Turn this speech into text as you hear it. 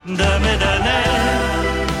ダメだね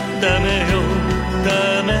ダメよ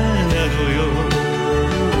ダメなのよ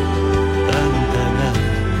あんたが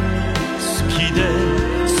好きで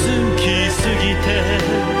好きすぎて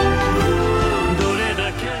どれ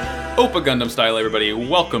だけ Oppa Gundam style, everybody.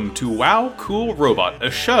 Welcome to WoW Cool Robot, a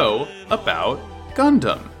show about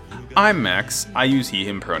Gundam. I'm Max, I use he,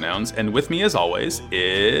 him pronouns, and with me as always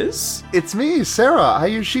is... It's me, Sarah. I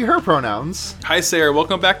use she, her pronouns. Hi Sarah,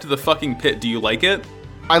 welcome back to the fucking pit. Do you like it?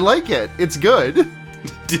 I like it. It's good.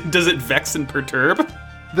 Does it vex and perturb?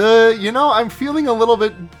 I'm feeling a little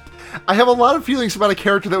bit... I have a lot of feelings about a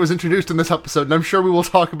character that was introduced in this episode, and I'm sure we will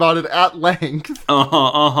talk about it at length.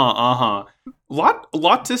 Lot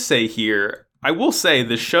to say here. I will say,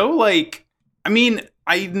 the show, I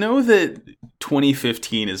know that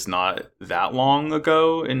 2015 is not that long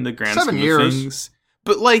ago in the grand 7 scheme years. of things.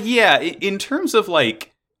 But, in terms of,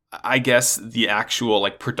 I guess the actual,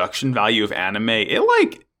 production value of anime,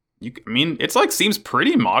 it seems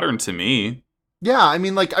pretty modern to me. Yeah,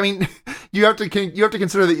 you have to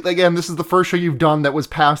consider that, again, this is the first show you've done that was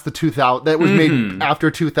past the 2000, that was made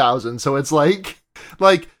after 2000, so it's not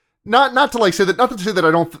to say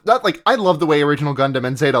that I love the way original Gundam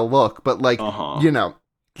and Zeta look, but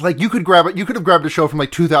you could have grabbed a show from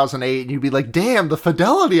 2008 and you'd be like, damn, the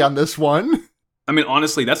fidelity on this one. I mean,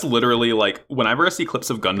 honestly, that's literally whenever I see clips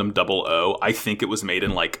of Gundam 00, I think it was made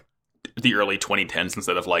in the early 2010s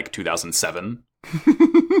instead of 2007.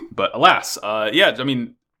 But alas, I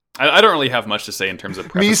don't really have much to say in terms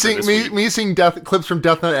of me seeing clips from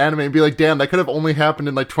Death Note anime and be like, damn, that could have only happened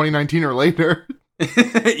in 2019 or later.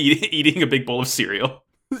 Eating a big bowl of cereal.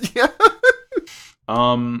 Yeah.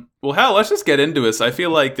 Well, hell, let's just get into this. I feel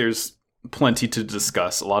like there's plenty to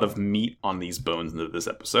discuss, a lot of meat on these bones into this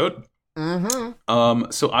episode.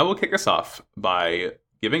 Mm-hmm. So I will kick us off by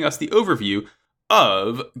giving us the overview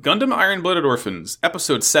of Gundam Iron-Blooded Orphans,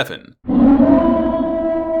 Episode 7.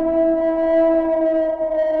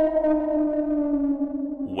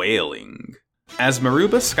 Whaling. As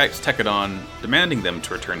Maruba Skypes Tekadon, demanding them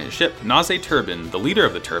to return his ship, Naze Turbin, the leader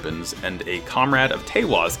of the Turbines, and a comrade of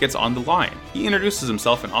Teiwaz, gets on the line. He introduces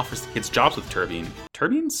himself and offers the kids jobs with Turbines?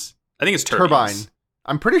 I think it's Turbines. Turbine.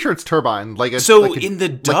 I'm pretty sure it's Turbine. In the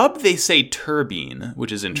dub, they say Turbine,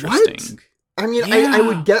 which is interesting. What? I mean, Yeah. I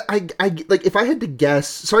would get, if I had to guess,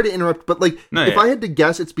 sorry to interrupt, but I had to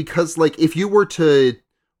guess, it's because, if you were to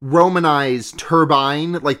Romanize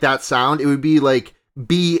turbine, that sound, it would be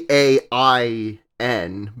B-A-I-N,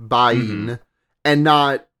 Bain, and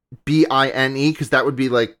not B-I-N-E, because that would be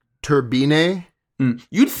turbine.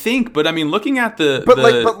 You'd think, but looking at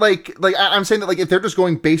I'm saying that if they're just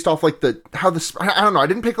going based off I don't know, I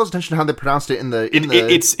didn't pay close attention to how they pronounced it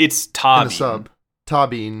it's Tabin. In the sub.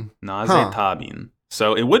 Tabin. Naze Tabin.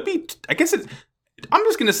 So it would be, I guess I'm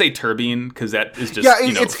just gonna say turbine because that is just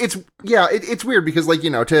it's weird because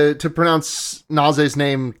to pronounce Naze's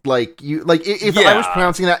name if I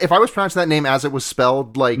was pronouncing that name as it was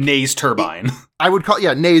spelled Naze Turbine. I would call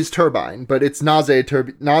Naze Turbine, but it's Naze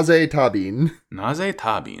Tabin. Naze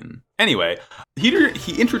Tabin. Anyway,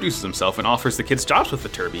 he introduces himself and offers the kids jobs with the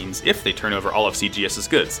Turbines if they turn over all of CGS's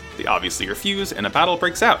goods. They obviously refuse, and a battle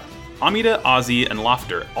breaks out. Amida, Ozzy, and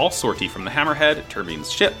Lofter all sortie from the Hammerhead,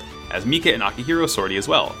 Turbine's ship, as Mika and Akihiro sortie as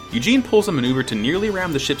well. Eugene pulls a maneuver to nearly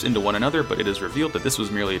ram the ships into one another, but it is revealed that this was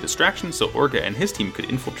merely a distraction so Orga and his team could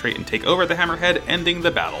infiltrate and take over the Hammerhead, ending the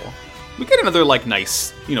battle. We get another,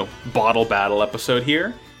 nice, bottle battle episode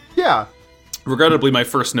here. Yeah. Regrettably, my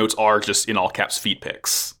first notes are just in all caps feet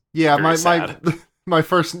pics. Yeah, Very my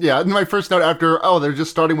first note after, they're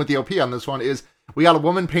just starting with the OP on this one is, we got a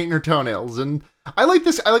woman painting her toenails, and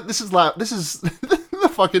this is the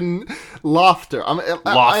fucking Lofter.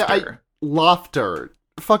 Lofter.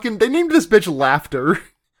 Fucking, they named this bitch Laughter.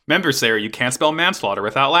 Remember, Sarah, you can't spell manslaughter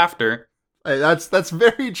without laughter. Hey, that's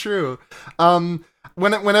very true.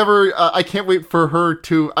 Whenever I can't wait for her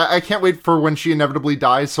to, I can't wait for when she inevitably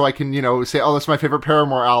dies, so I can say, that's my favorite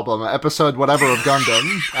Paramore album, episode whatever of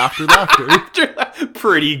Gundam. After Laughter.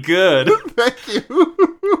 Pretty good. Thank you.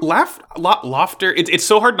 Laughter. It's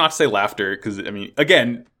so hard not to say laughter because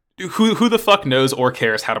again, who the fuck knows or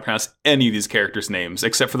cares how to pronounce any of these characters' names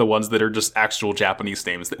except for the ones that are just actual Japanese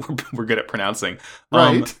names that we're good at pronouncing.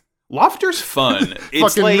 Right. Laughter's fun.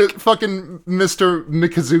 It's fucking Mr.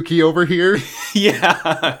 Mikazuki over here.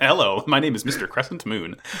 Yeah. Hello, my name is Mr. Crescent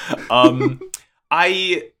Moon.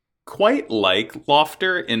 I quite like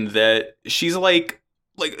Laughter in that she's this.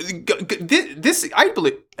 I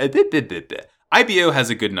believe IBO has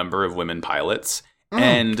a good number of women pilots,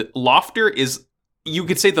 and Laughter is, you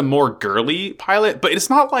could say, the more girly pilot, but it's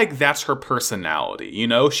not like that's her personality.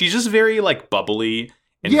 She's just very bubbly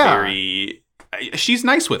and very she's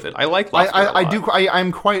nice with it. I like Lofter a lot.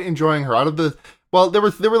 I'm quite enjoying her. Out of the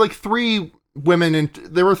there were like three women and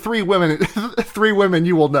there were three women three women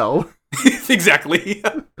you will know. Exactly.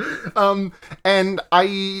 And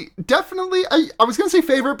I definitely I was gonna say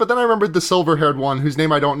favorite, but then I remembered the silver-haired one whose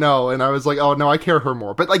name I don't know, and I was like, oh no, I care her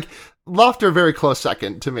more. But like Lofter, very close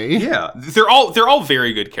second to me. Yeah, they're all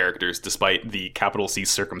very good characters, despite the capital C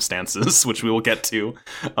circumstances, which we will get to.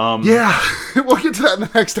 Yeah, we'll get to that in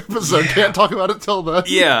the next episode. Yeah. Can't talk about it till then.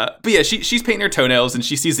 Yeah, but yeah, she's painting her toenails, and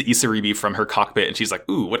she sees the Isaribi from her cockpit, and she's like,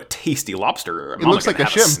 "Ooh, what a tasty lobster! It looks like a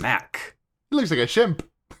shrimp. Snack. It looks like a shrimp.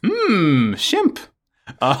 Shrimp."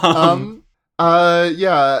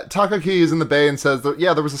 Yeah, Takaki is in the bay and says that,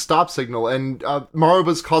 there was a stop signal, and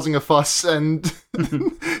Maruba's causing a fuss, and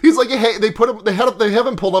he's like, hey, they have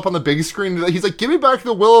him pulled up on the big screen. He's like, give me back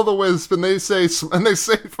the Will-O-the-Wisp, and they say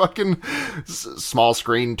fucking small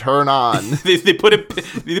screen turn on. they put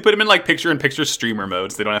him in like picture-in-picture streamer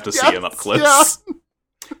modes. They don't have to see him up close. Yeah.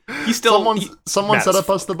 He's still someone set up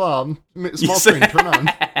us the bomb. Small screen turn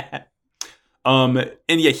on.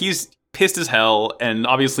 And yeah, he's pissed as hell, and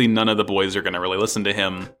obviously none of the boys are going to really listen to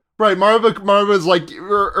him. Right, Maruba's like,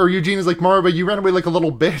 or Eugene is like, Maruba, you ran away like a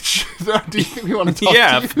little bitch. Do you think we want to talk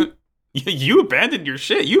to you? You abandoned your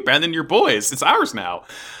shit. You abandoned your boys. It's ours now.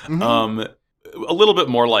 Mm-hmm. A little bit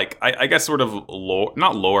more like, I guess sort of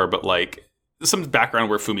not lore, but like some background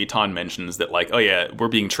where Fumitan mentions that like, oh yeah, we're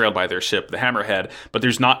being trailed by their ship, the Hammerhead, but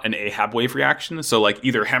there's not an Ahab wave reaction. So like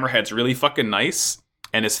either Hammerhead's really fucking nice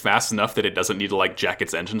and is fast enough that it doesn't need to like jack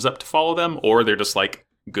its engines up to follow them, or they're just like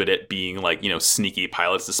good at being like, sneaky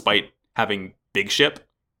pilots despite having big ship.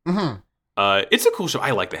 Mm-hmm. It's a cool show.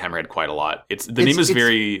 I like the Hammerhead quite a lot. The name is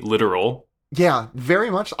very literal. Yeah,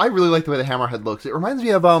 very much. I really like the way the Hammerhead looks. It reminds me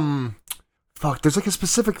of there's like a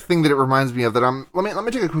specific thing that it reminds me of that let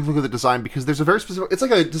me take a quick look at the design, because there's a very specific, it's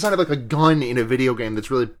like a design of like a gun in a video game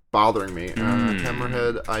that's really bothering me.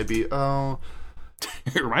 Hammerhead IBO.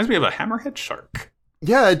 It reminds me of a hammerhead shark.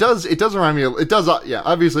 Yeah, it does. It does remind me.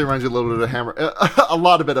 Obviously, it reminds you a little bit of a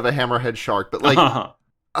lot of bit of a hammerhead shark. But like,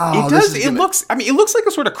 it does. It looks like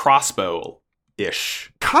a sort of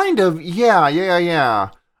crossbow-ish. Kind of. Yeah. You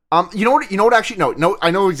know what? Actually, no. I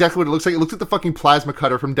know exactly what it looks like. It looks like the fucking plasma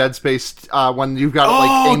cutter from Dead Space when you've got it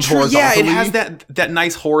like aimed horizontally. Yeah, it has that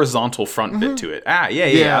nice horizontal front bit to it.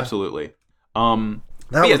 Yeah, absolutely.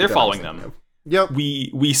 They're following them. Yep.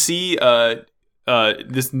 We see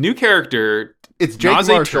this new character. It's Jake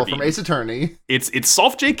Marshall from Ace Attorney. It's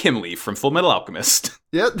Solf J. Kimley from Full Metal Alchemist.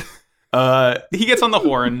 Yep. He gets on the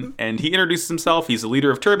horn and he introduces himself. He's the leader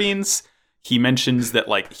of Turbines. He mentions that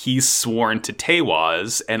like he's sworn to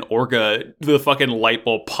Tewaz, and Orga, the fucking light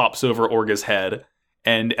bulb pops over Orga's head,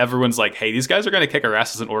 and everyone's like, "Hey, these guys are gonna kick our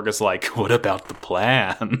asses." And Orga's like, "What about the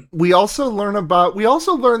plan?" We also learn that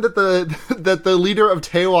the leader of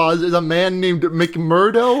Tewaz is a man named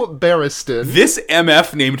McMurdo Barristan. This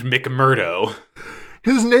MF named McMurdo.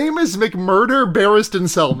 His name is McMurder Barristan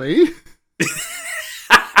Selmy.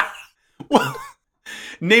 Well,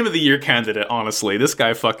 name of the year candidate, honestly. This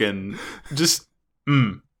guy fucking just...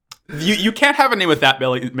 You can't have a name with that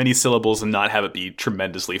many syllables and not have it be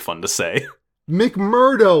tremendously fun to say.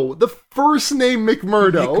 McMurdo. The first name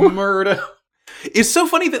McMurdo. McMurdo. It's so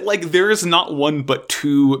funny that like there is not one but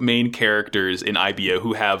two main characters in IBO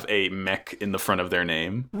who have a mech in the front of their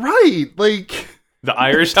name. Right, like... The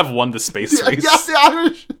Irish have won the space race. Yeah, the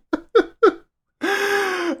Irish.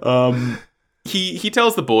 He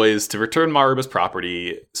tells the boys to return Maruba's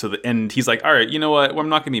property, and he's like, all right, you know what? Well, I'm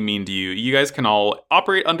not going to be mean to you. You guys can all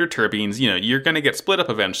operate under Turbines. You're going to get split up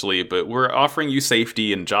eventually, but we're offering you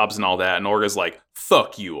safety and jobs and all that. And Orga's like,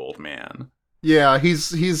 fuck you, old man. Yeah,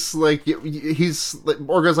 he's like,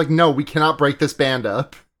 Orga's like, no, we cannot break this band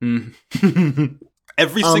up.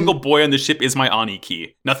 Every single boy on the ship is my Ani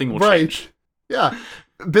key. Nothing will change. Yeah.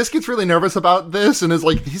 Biscuit's really nervous about this and is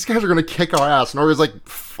like, these guys are gonna kick our ass. And Orga's like,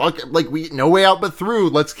 fuck, like, we no way out but through.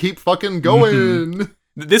 Let's keep fucking going.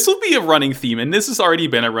 This will be a running theme, and this has already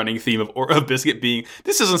been a running theme of Biscuit being,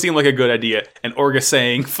 this doesn't seem like a good idea, and Orga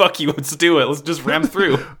saying, fuck you, let's do it. Let's just ram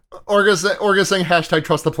through. Orga saying hashtag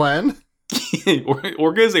trust the plan.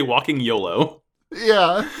 Orga is a walking YOLO.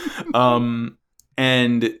 Yeah.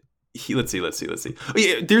 And let's see. Oh,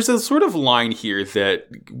 yeah, there's a sort of line here that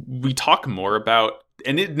we talk more about,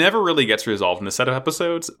 and it never really gets resolved in the set of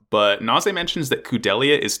episodes, but Naze mentions that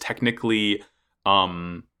Kudelia is technically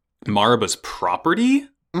Maruba's property.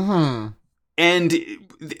 Mm-hmm. And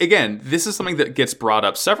again, this is something that gets brought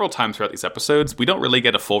up several times throughout these episodes. We don't really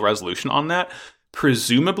get a full resolution on that.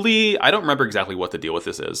 Presumably, I don't remember exactly what the deal with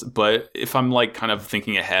this is, but if I'm like kind of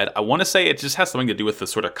thinking ahead, I want to say it just has something to do with the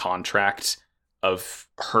sort of contract of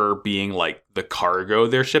her being like the cargo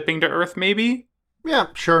they're shipping to Earth, maybe. Yeah,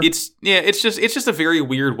 sure. It's just a very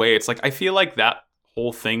weird way. It's like, I feel like that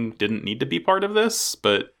whole thing didn't need to be part of this,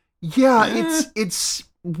 but it's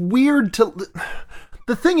weird to.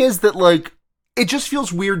 The thing is that, like, it just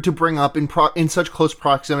feels weird to bring up in such close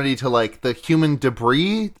proximity to, like, the human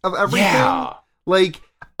debris of everything. Yeah. Like,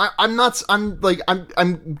 I'm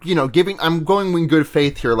going in good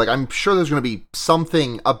faith here. Like, I'm sure there's going to be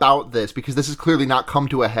something about this because this has clearly not come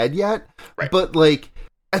to a head yet. Right. But, like,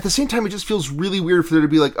 at the same time, it just feels really weird for there to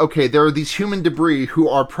be like, okay, there are these human debris who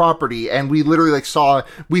are property, and we literally saw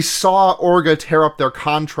Orga tear up their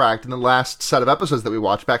contract in the last set of episodes that we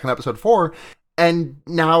watched back in episode 4, and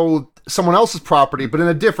now someone else's property, but in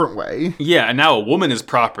a different way. Yeah, and now a woman is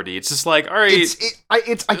property. It's just like, all right. I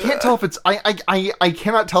can't tell if it's I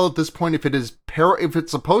cannot tell at this point if it is if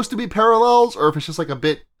it's supposed to be parallels or if it's just like a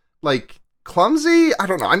bit like clumsy. I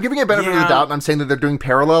don't know. I'm giving it benefit of the doubt, and I'm saying that they're doing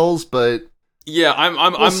parallels, but yeah,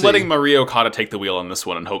 I'm letting Maria Okada take the wheel on this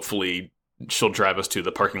one, and hopefully she'll drive us to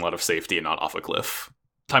the parking lot of safety and not off a cliff.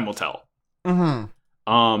 Time will tell.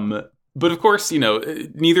 Mm-hmm. But of course,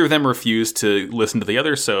 neither of them refuse to listen to the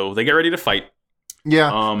other, so they get ready to fight. Yeah.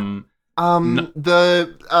 As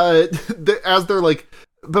they're like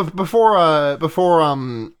before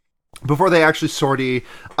they actually sortie,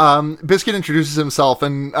 Biscuit introduces himself,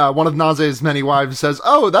 and one of Naze's many wives says,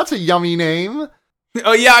 "Oh, that's a yummy name."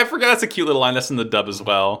 Oh yeah, I forgot. That's a cute little line. That's in the dub as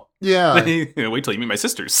well. Yeah. Wait till you meet my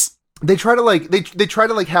sisters. They try to they try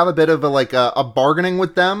to have a bit of a bargaining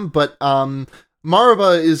with them, but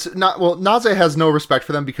Maruba is not, well, Naze has no respect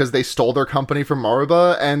for them because they stole their company from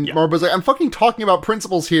Maruba, and Maruba's like, I'm fucking talking about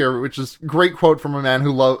principles here, which is a great quote from a man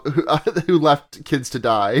who left kids to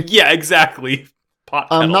die. Yeah, exactly.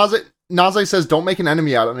 Naze says, don't make an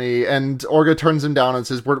enemy out of me, and Orga turns him down and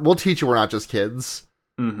says, we'll teach you we're not just kids.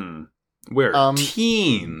 Mm-hmm. We're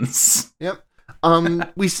teens. Yep.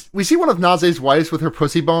 We see one of Naze's wives with her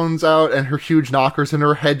pussy bones out and her huge knockers in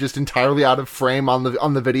her head just entirely out of frame on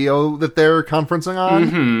the video that they're conferencing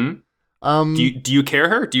on. Mm-hmm. Do you care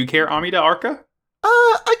her? Do you care Amida Arca?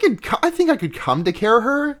 I think I could come to care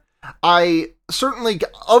her. I certainly,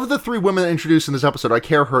 of the 3 women introduced in this episode, I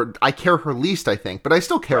care her least, I think, but I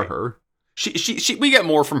still care her. She we get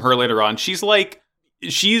more from her later on. She's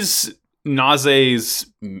Naze's,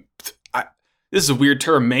 this is a weird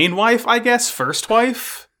term, main wife, I guess, first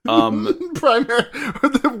wife. Primary,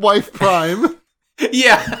 the wife prime.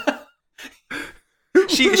 Yeah.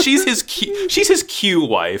 She's his Q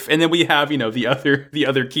wife, and then we have, the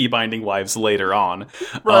other key binding wives later on.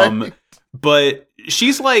 Right. But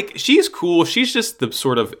she's cool. She's just the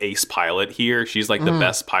sort of ace pilot here. She's like the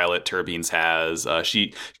best pilot Turbines has.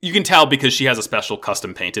 You can tell because she has a special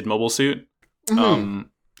custom painted mobile suit. Mm-hmm.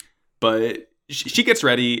 But she gets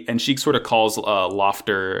ready, and she sort of calls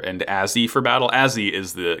Lofter and Azzy for battle. Azzy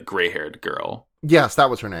is the gray-haired girl. Yes, that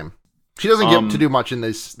was her name. She doesn't get to do much in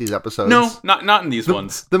these episodes. No, not in these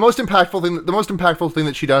ones. The most impactful thing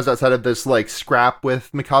that she does outside of this scrap with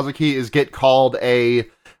Mikazuki is get called a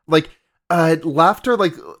Lofter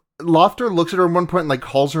looks at her at one point and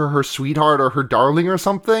calls her sweetheart or her darling or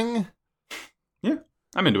something. Yeah.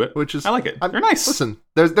 I'm into it. Which is, I like it. They're nice. Listen,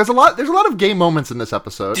 there's a lot of gay moments in this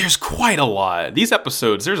episode. There's quite a lot. These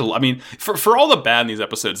episodes, there's a lot. I mean, for all the bad in these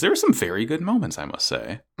episodes, there are some very good moments, I must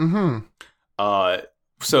say. Mm-hmm.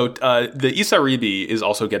 So the Isaribi is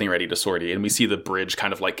also getting ready to sortie, and we see the bridge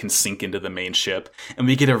kind of can sink into the main ship, and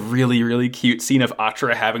we get a really, really cute scene of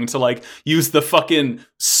Atra having to use the fucking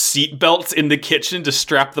seat belts in the kitchen to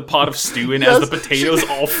strap the pot of stew in as the potatoes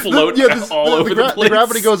all float all over the place. The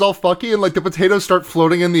gravity goes all fucky, and the potatoes start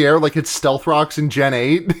floating in the air like it's Stealth Rocks in Gen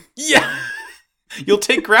 8. Yeah. You'll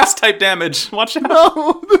take grass type damage. Watch out.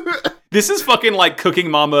 No. This is fucking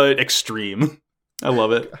Cooking Mama extreme. I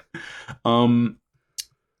love it.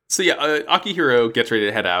 So yeah, Akihiro gets ready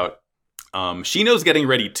to head out. Shino's getting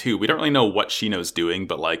ready too. We don't really know what Shino's doing,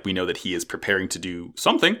 but we know that he is preparing to do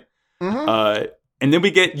something. Mm-hmm. And then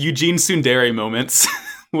we get Eugene Tsundere moments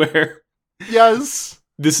where yes,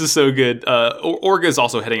 this is so good. Orga is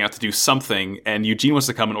also heading out to do something, and Eugene wants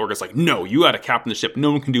to come, and Orga's like, "No, you got to captain the ship.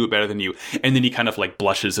 No one can do it better than you." And then he kind of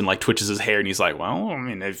blushes and twitches his hair, and he's like, "Well, I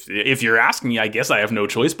mean, if you're asking me, I guess I have no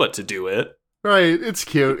choice but to do it." Right? It's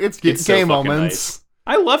cute. It's gay so moments. Nice.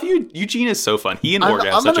 I love you. Eugene is so fun. He and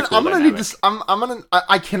Orga have such a cool dynamic.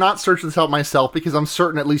 I cannot search this out myself because I'm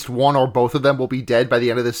certain at least one or both of them will be dead by the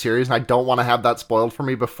end of this series, and I don't want to have that spoiled for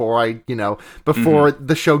me before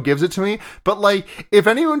the show gives it to me. But if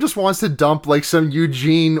anyone just wants to dump some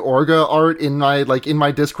Eugene Orga art in my in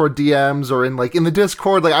my Discord DMs or in the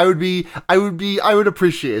Discord, I would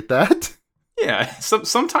appreciate that. Yeah,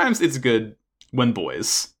 sometimes it's good when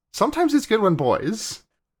boys. Sometimes it's good when boys.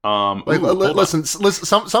 Hold Listen.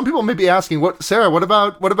 Some people may be asking, "What, Sarah? What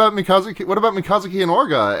about Mikazuki? What about Mikazuki and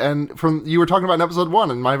Orga?" And you were talking about in episode 1,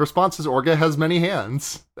 and my response is Orga has many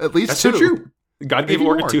hands, at least That's 2. so true. God gave Maybe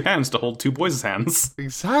Orga more. 2 hands to hold 2 boys' hands.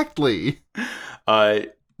 Exactly.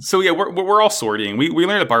 So yeah, we're all sorting. We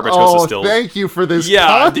learned that Barbatos is still. Thank you for this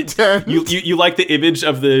Yeah, content. you like the image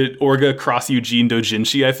of the Orga cross Eugene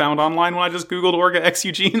Dojinshi I found online when I just googled Orga X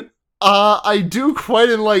Eugene? I do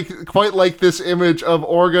quite like this image of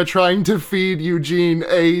Orga trying to feed Eugene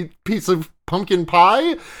a piece of pumpkin pie.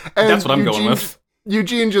 And That's what I'm going with.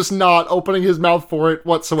 Eugene just not opening his mouth for it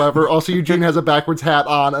whatsoever. Also, Eugene has a backwards hat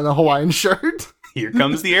on and a Hawaiian shirt. Here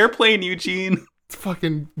comes the airplane, Eugene. It's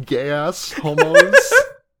fucking gay ass homos.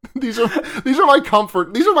 These are my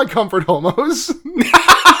comfort. These are my comfort homos.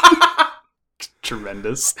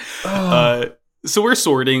 Tremendous. So we're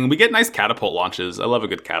sorting. We get nice catapult launches. I love a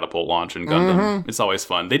good catapult launch in Gundam. Mm-hmm. It's always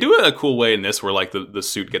fun. They do it a cool way in this where like the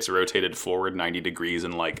suit gets rotated forward 90 degrees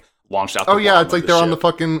and like launched out the Oh yeah, bottom it's like of they're on the ship.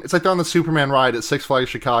 fucking. It's like they're on the Superman ride at Six Flags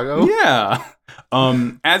Chicago. Yeah.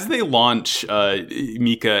 As they launch,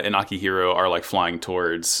 Mika and Akihiro are like flying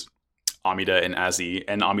towards Amida and Azzy,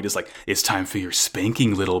 and Amida's like, "It's time for your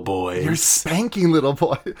spanking, little boys." You're spanking, little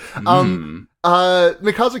boy.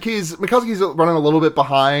 Mikazuki's running a little bit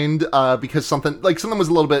behind because something was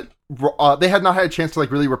a little bit. They had not had a chance to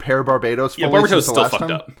like really repair Barbados. Yeah, fully Barbatos since is the still last fucked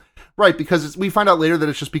time. up. Right, because we find out later that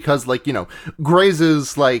it's just because, like, you know,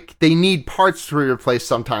 Gray's like, they need parts to be replaced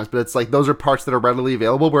sometimes, but it's like, those are parts that are readily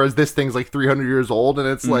available, whereas this thing's like 300 years old, and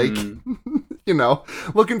it's like, you know,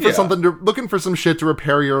 looking for some shit to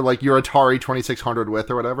repair your Atari 2600 with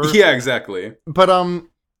or whatever. Yeah, exactly. But,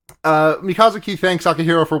 Mikazuki thanks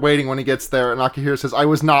Akihiro for waiting when he gets there, and Akihiro says, "I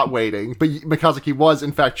was not waiting," but Mikazuki was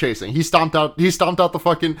in fact chasing. He stomped out the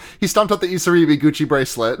Isaribi Gucci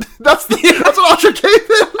bracelet. That's what Ultra gave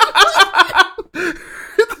him.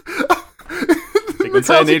 They could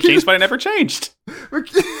say they changed, but I never changed.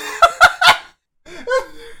 Cordelia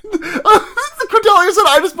said,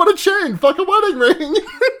 "I just put a chain. Fuck a wedding ring."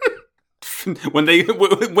 When they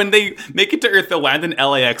make it to Earth, they'll land in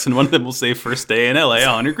LAX, and one of them will say "First day in LA,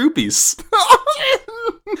 100 groupies."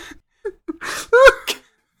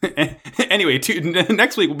 Anyway,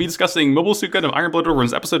 next week we'll be discussing Mobile Suit Gundam Iron Blood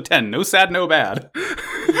Overruns episode 10. No sad, no bad.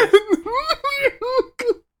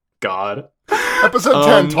 God. Episode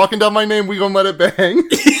 10, talking down my name, we gonna let it bang.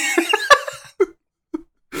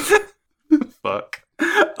 Fuck.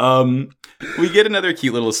 We get another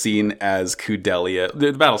cute little scene as Kudelia.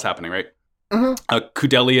 The battle's happening, right? Mm-hmm.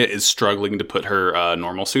 Kudelia is struggling to put her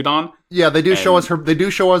normal suit on. Yeah, they do show us her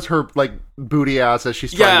like booty ass as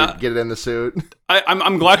she's trying to get it in the suit.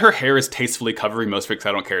 I'm glad her hair is tastefully covering most because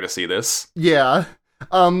I don't care to see this. Yeah.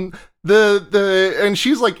 And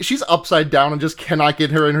she's upside down and just cannot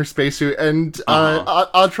get her in her spacesuit, and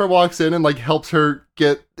Atra walks in and like helps her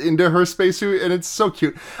get into her spacesuit, and it's so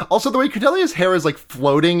cute. Also, the way Cordelia's hair is like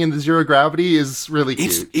floating in the zero gravity is really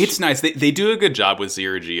cute. It's nice. They do a good job with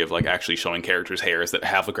Zero G of like actually showing characters' hairs that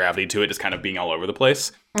have the gravity to it, just kind of being all over the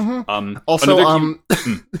place. Mm-hmm. Also, are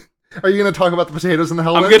you going to talk about the potatoes in the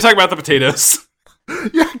helmet? I'm going to talk about the potatoes.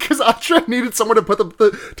 Yeah, because Atra needed somewhere to put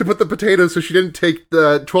the potatoes, so she didn't take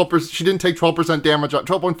the 12%. She didn't take 12% damage,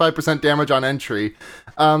 12.5% damage on entry.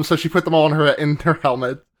 So she put them all in her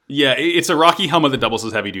helmet. Yeah, it's a Rocky helmet that doubles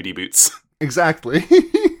as heavy duty boots. Exactly.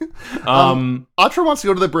 Atra wants to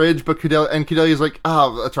go to the bridge, but Kudelia's like,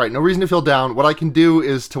 "Oh, that's right. No reason to feel down. What I can do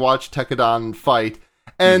is to watch Tekadon fight."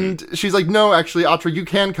 And she's like, "No, actually, Atra, you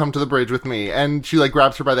can come to the bridge with me." And she like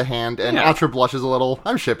grabs her by the hand, and Atra blushes a little.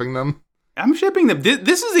 I'm shipping them. I'm shipping them.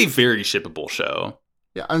 This is a very shippable show.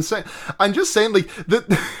 Yeah, I'm just saying, like,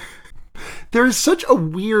 there is such a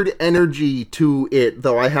weird energy to it,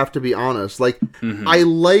 though, I have to be honest. Like, I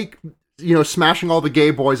like, you know, smashing all the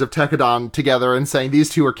gay boys of Tekadon together and saying these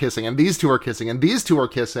two are kissing, and these two are kissing, and these two are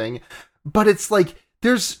kissing. But it's like,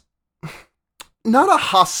 there's not a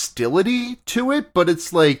hostility to it, but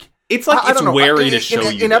it's like, it's like it's wary to show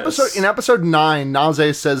you in episode 9,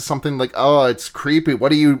 Naze says something like, "Oh, it's creepy. Why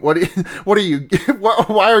are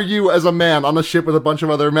you as a man on a ship with a bunch of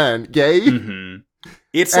other men gay?"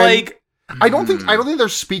 It's like I don't think they're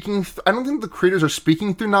speaking. I don't think the creators are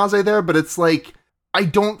speaking through Naze there, but it's like I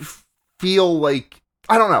don't feel like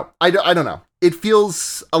I don't know. I don't know. It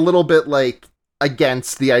feels a little bit like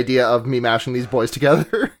against the idea of me mashing these boys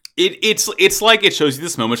together. It's like it shows you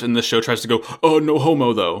this moment, and the show tries to go, "Oh, no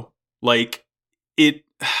homo though." Like it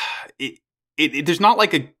there's not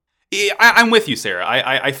like I'm with you, Sarah.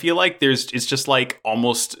 I feel like it's just like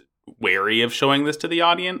almost wary of showing this to the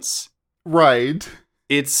audience. Right.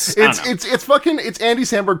 It's fucking Andy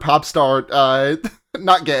Samberg pop star,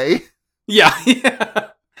 not gay. Yeah.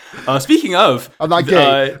 Speaking of, I'm not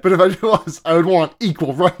gay, but if I was, I would want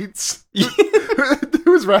equal rights.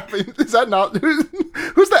 Who's rapping? Is that not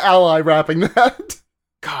who's the ally rapping that?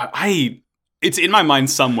 God, it's in my mind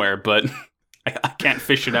somewhere, but I can't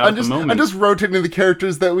fish it out at the moment. I'm just rotating the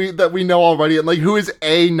characters that we know already, and like who is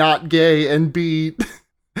A, not gay, and B,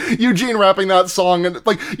 Eugene rapping that song, and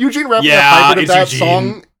like Eugene rapping a hybrid of that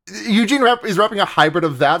song. Eugene is rapping a hybrid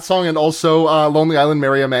of that song and also Lonely Island,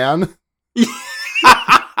 Marry a Man.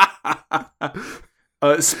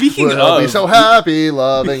 Speaking we'll of, be so happy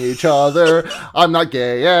loving each other. I'm not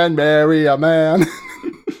gay and marry a man.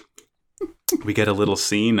 We get a little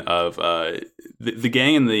scene of the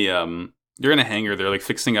gang and they're in a hangar. They're like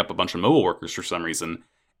fixing up a bunch of mobile workers for some reason,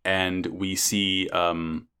 and we see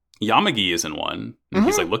Yamagi is in one. And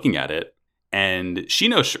he's like looking at it, and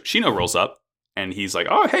Shino rolls up. And he's like,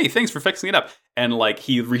 oh, hey, thanks for fixing it up. And, like,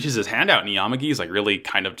 he reaches his hand out, and Yamagi is, like, really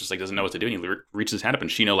kind of just, like, doesn't know what to do. And he reaches his hand up, and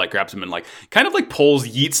Shino, like, grabs him and, like, kind of, like,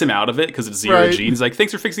 yeets him out of it because it's zero G. And he's like,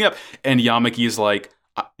 thanks for fixing up. And Yamagi is, like,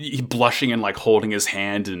 blushing and, like, holding his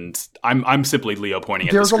hand. And I'm simply Leo pointing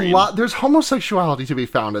at the screen. There's homosexuality to be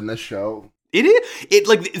found in this show. It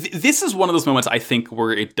is. This is one of those moments, I think,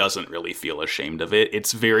 where it doesn't really feel ashamed of it.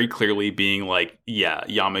 It's very clearly being like, yeah,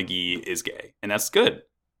 Yamagi is gay. And that's good.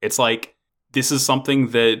 It's like, this is something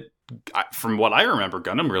that, from what I remember,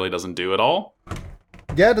 Gundam really doesn't do at all.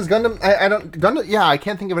 Yeah, does Gundam... Gundam... Yeah, I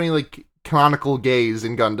can't think of any, like, canonical gays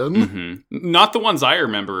in Gundam. Mm-hmm. Not the ones I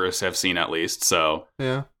remember or have seen, at least, so...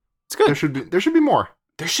 Yeah. It's good. There should be more.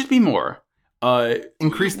 There should be more.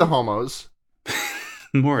 Increase the homos.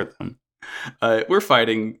 More of them. We're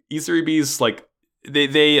fighting. Isaribi's, like... They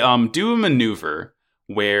do a maneuver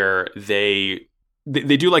where they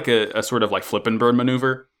do, like, a sort of, like, flip and burn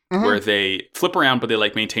maneuver. Where they flip around, but they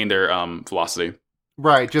like maintain their velocity.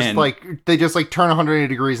 Right, they just turn 180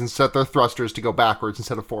 degrees and set their thrusters to go backwards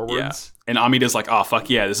instead of forwards. Yeah. And Amida's like, oh fuck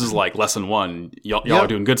yeah, this is like lesson 1. Y'all are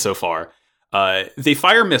doing good so far. They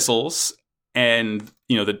fire missiles, and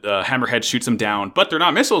the Hammerhead shoots them down, but they're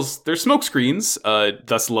not missiles; they're smoke screens,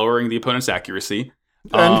 thus lowering the opponent's accuracy.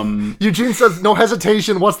 And Eugene says, "No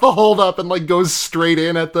hesitation. What's the holdup?" And like goes straight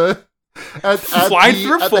in at the. Flying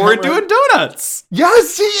through four and doing donuts.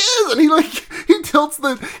 Yes, he is, and he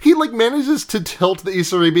manages to tilt the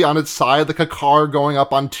Isaribi on its side like a car going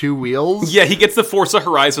up on 2 wheels. Yeah, he gets the Forza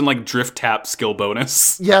Horizon like drift tap skill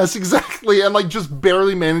bonus. Yes, exactly, and like just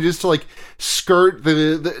barely manages to like skirt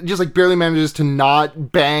barely manages to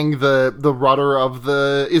not bang the rudder of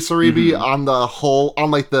the Isaribi on the hull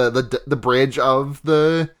on like the bridge of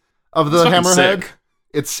the Hammerhead. Sick.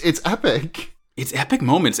 It's epic. It's epic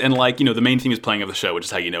moments, and like the main theme is playing of the show, which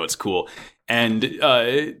is how you know it's cool. And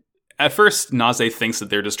at first, Naze thinks that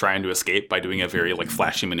they're just trying to escape by doing a very like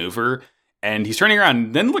flashy maneuver, and he's turning around,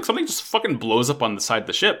 and then like something just fucking blows up on the side of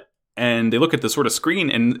the ship, and they look at the sort of screen,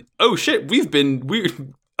 and oh shit, we're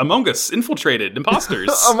Among Us infiltrated imposters.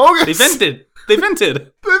 Among Us. They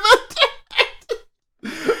vented.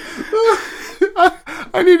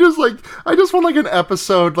 I just want like an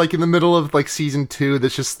episode like in the middle of like season 2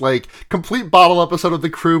 that's just like complete bottle episode of the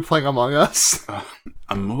crew playing Among Us.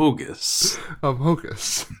 Among Us. Among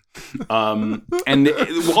Us. And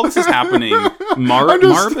while this is happening,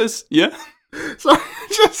 Marvis, yeah. Sorry,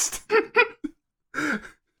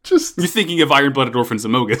 just you're thinking of Iron-Blooded Orphans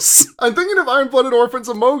Among Us. I'm thinking of Iron-Blooded Orphans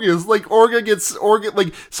Among Us. Like Orga,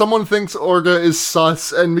 like someone thinks Orga is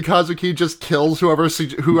sus, and Mikazuki just kills whoever said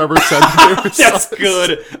they were That's sus.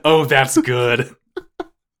 good. Oh, that's good.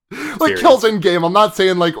 Like kills in game. I'm not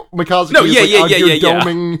saying like Mikazuki is out here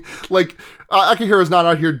doming. Like Akihira's not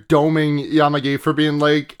out here doming Yamagi for being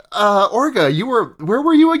like, Orga, where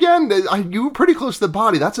were you again? You were pretty close to the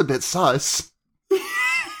body. That's a bit sus.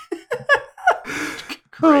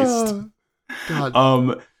 Christ.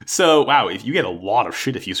 God. So wow, if you get a lot of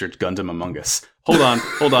shit if you search Gundam Among Us. Hold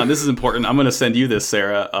on, this is important. I'm gonna send you this,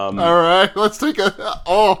 Sarah. All right, let's take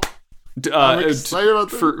I'm excited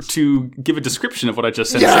about this. To give a description of what I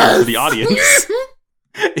just sent Sarah to the audience.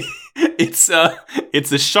 It's a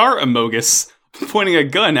Char Amogus pointing a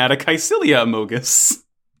gun at a Caecilia Amogus.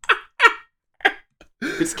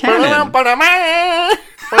 It's canon.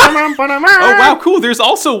 Oh wow, cool! There's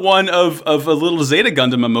also one of a little Zeta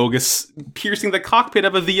Gundam Amogus piercing the cockpit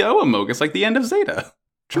of a VO Amogus, like the end of Zeta.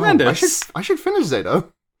 Tremendous. I should finish Zeta.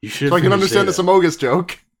 You should, so I can understand this Amogus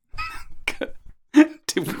joke.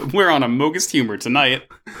 We're on a Mogust humor tonight.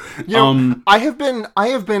 You know, I've been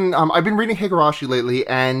reading Higurashi lately,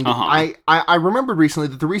 and I remembered recently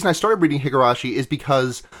that the reason I started reading Higurashi is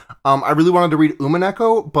because I really wanted to read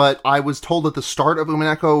Umineko, but I was told that the start of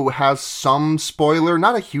Umineko has some spoiler,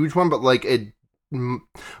 not a huge one, but like a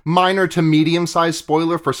minor to medium-sized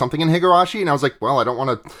spoiler for something in Higurashi, and I was like, well, I don't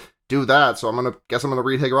want to do that, so I'm gonna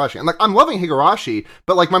read Higurashi. And like, I'm loving Higurashi,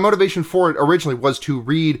 but like my motivation for it originally was to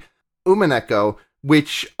read Umineko,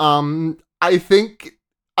 which I think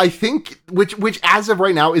which as of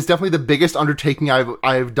right now is definitely the biggest undertaking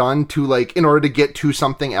I've done to like in order to get to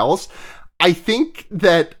something else. I think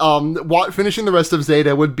that finishing the rest of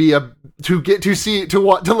Zeta would be to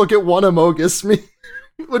look at one Amogus me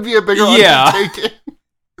would be a bigger undertaking.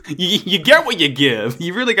 You get what you give.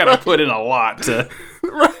 You really got to put in a lot to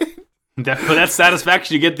right. For that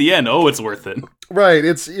satisfaction you get at the end, it's worth it. Right,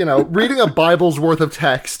 it's, reading a Bible's worth of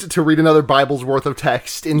text to read another Bible's worth of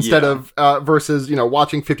text instead of, versus,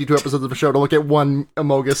 watching 52 episodes of a show to look at one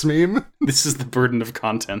Amogus meme. This is the burden of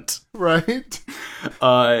content. Right.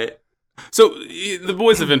 So, the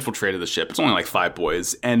boys have infiltrated the ship. It's only like 5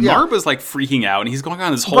 boys, and Maruba's like freaking out, and he's going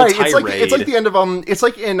on this whole tirade. It's like the end of, it's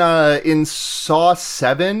like in Saw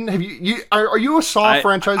 7. Are you a Saw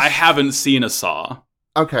franchise? I haven't seen a Saw.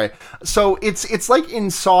 Okay, so it's like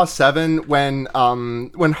in Saw 7 when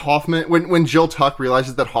Hoffman when Jill Tuck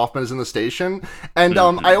realizes that Hoffman is in the station, and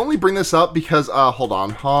I only bring this up because hold on,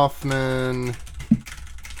 Hoffman.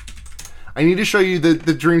 I need to show you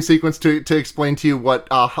the dream sequence to explain to you what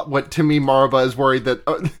to me Maruba is worried that.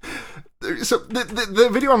 So the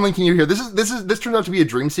video I'm linking you here, this turns out to be a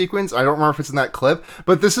dream sequence. I don't remember if it's in that clip,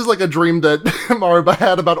 but this is like a dream that Maruba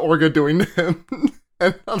had about Orga doing to him.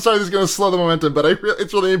 And I'm sorry, this is going to slow the momentum, but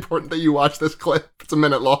it's really important that you watch this clip. It's a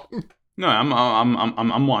minute long. No,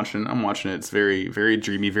 I'm watching. I'm watching it. It's very, very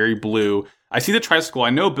dreamy, very blue. I see the tricycle. I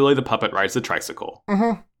know Billy the Puppet rides the tricycle.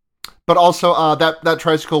 Mm-hmm. But also, that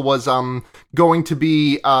tricycle was going to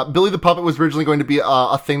be Billy the Puppet was originally going to be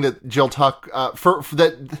a thing that Jill Tuck for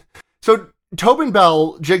that. So Tobin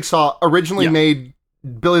Bell Jigsaw originally made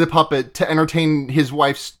Billy the Puppet to entertain his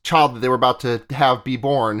wife's child that they were about to have be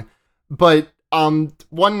born, but.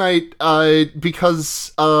 One night,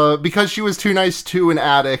 because she was too nice to an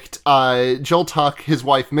addict, Jill Tuck, his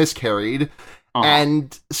wife, miscarried.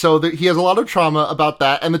 And so he has a lot of trauma about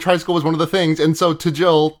that, and the tricycle was one of the things. And so to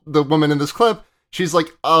Jill, the woman in this clip, she's like,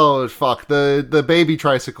 oh, fuck, the baby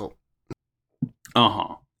tricycle.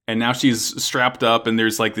 And now she's strapped up, and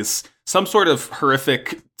there's like some sort of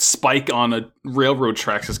horrific spike on a railroad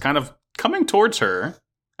tracks is kind of coming towards her.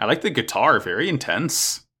 I like the guitar, very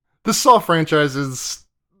intense. The Saw franchise is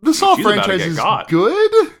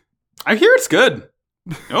good. I hear it's good.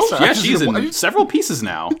 She's in several pieces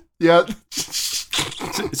now. Yeah.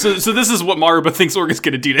 So this is what Maruba thinks Orga's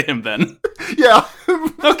gonna do to him then. Yeah.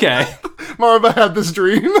 Okay. Maruba had this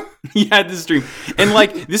dream. He had this dream. And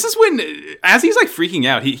like, this is when, as he's like freaking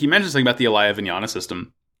out, he mentions something about the Elia Vignana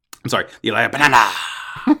system. I'm sorry, the Elia Banana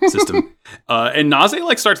system. And Naze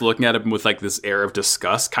like starts looking at him with like this air of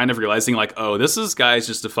disgust, kind of realizing like, oh, this guy's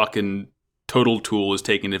just a fucking total tool who's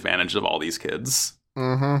taking advantage of all these kids.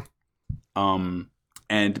 Mm-hmm.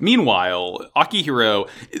 And meanwhile, Akihiro,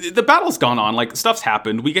 the battle's gone on, like stuff's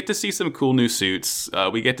happened. We get to see some cool new suits.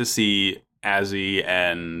 We get to see Azi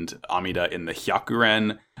and Amida in the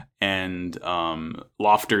Hyakuren, and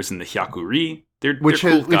Lofters in the Hyakuri. They're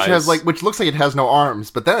cool guys. Which looks like it has no arms,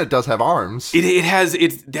 but then it does have arms. That's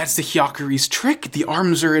the Hyakuri's trick. The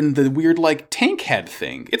arms are in the weird like tank head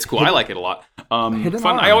thing. It's cool. I like it a lot. Fun.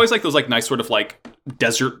 Arm. I always like those like nice sort of like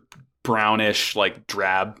desert brownish like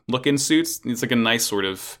drab looking suits. It's like a nice sort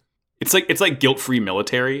of it's like guilt-free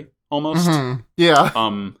military almost. Mm-hmm. Yeah.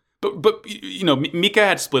 But Mika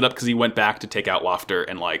had split up because he went back to take out Lofter,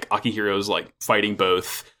 and like Akihiro's like fighting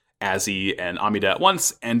both Azi and Amida at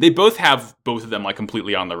once, and they both have both of them like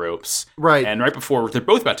completely on the ropes. Right. And right before they're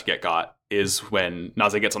both about to get got is when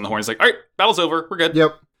Naze gets on the horn. He's like, all right, battle's over. We're good.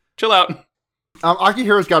 Yep. Chill out.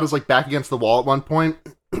 Akihiro's got his like back against the wall at one point,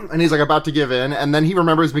 and he's like about to give in, and then he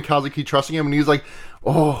remembers Mikazuki trusting him, and he's like,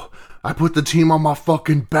 oh, I put the team on my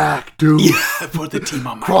fucking back, dude. Yeah, I put the team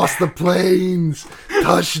on my Cross the plains.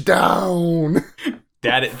 Touchdown.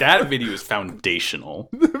 That video is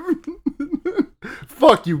foundational.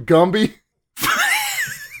 Fuck you, Gumby.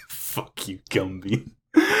 Fuck you, Gumby.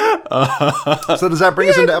 So does that bring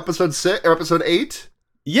us into episode 6 or episode 8?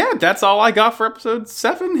 Yeah, that's all I got for episode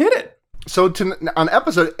 7. Hit it. So on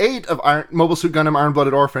episode 8 of Mobile Suit Gundam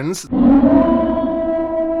Iron-Blooded Orphans,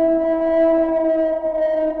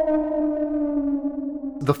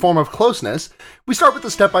 the form of closeness, we start with the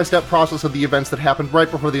step-by-step process of the events that happened right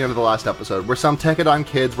before the end of the last episode, where some Tekkadan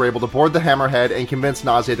kids were able to board the Hammerhead and convince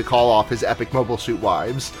Naze to call off his epic mobile suit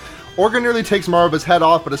wives. Orga nearly takes Maruba's head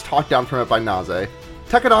off, but is talked down from it by Naze.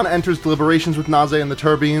 Tekkadan enters deliberations with Naze and the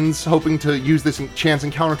Turbines, hoping to use this chance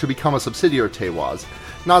encounter to become a subsidiary of Teiwaz.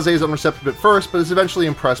 Naze is unreceptive at first, but is eventually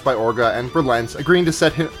impressed by Orga and relents, agreeing to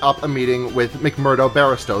set up a meeting with McMurdo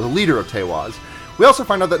Barristow, the leader of Teiwaz. We also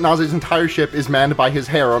find out that Naze's entire ship is manned by his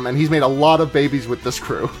harem, and he's made a lot of babies with this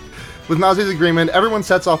crew. With Naze's agreement, everyone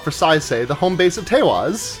sets off for Saisei, the home base of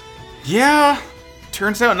Teiwaz. Yeah,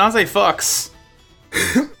 turns out Naze fucks.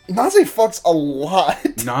 Naze fucks a lot.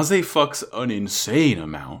 Naze fucks an insane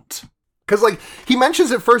amount. Because, like, he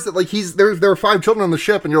mentions at first that, like, there are 5 children on the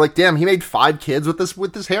ship, and you're like, damn, he made 5 kids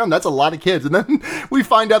with this harem? That's a lot of kids. And then we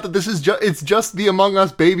find out that this is it's just the Among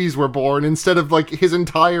Us babies were born, instead of, like, his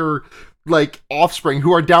entire, like, offspring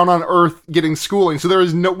who are down on Earth getting schooling. So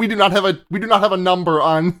we do not have a number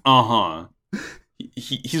on... Uh-huh.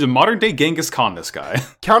 He's a modern-day Genghis Khan, this guy.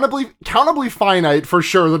 Countably finite, for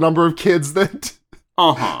sure, the number of kids that...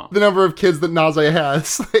 Uh-huh. The number of kids that Naze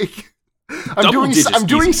has. Like... I'm doing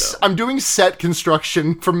set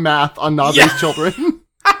construction for math on Naze's children.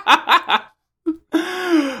 But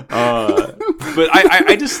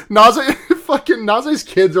I just Naze's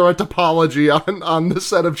kids are a topology on the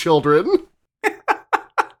set of children.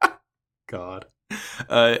 God.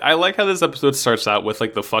 I like how this episode starts out with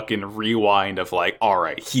like the fucking rewind of like, all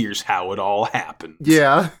right, here's how it all happened.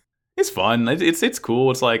 Yeah, it's fun. It's cool.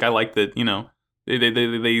 It's like I like that, you know.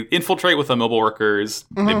 They infiltrate with the mobile workers.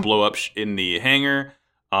 Mm-hmm. They blow up in the hangar.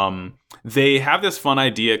 They have this fun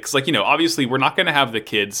idea because, like, you know, obviously we're not going to have the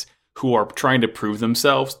kids who are trying to prove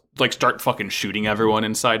themselves like start fucking shooting everyone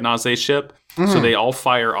inside Naze's ship. Mm-hmm. So they all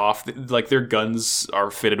fire off. Like their guns are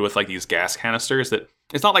fitted with like these gas canisters that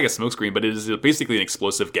it's not like a smokescreen, but it is basically an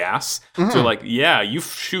explosive gas. Mm-hmm. So like, yeah, you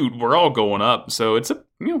shoot, we're all going up. So it's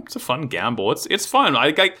a fun gamble. It's fun.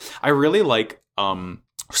 I really like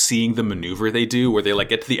seeing the maneuver they do where they like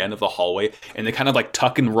get to the end of the hallway and they kind of like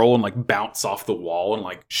tuck and roll and like bounce off the wall and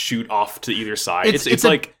like shoot off to either side. It's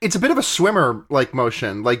like it's a bit of a swimmer like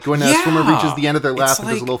motion, like when a swimmer reaches the end of their lap and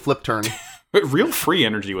does a little flip turn. Real free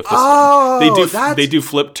energy with this one. They do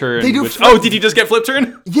flip turn. Oh, did you just get flip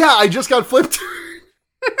turn? Yeah, I just got flip turn.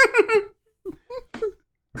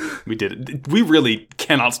 We did it. We really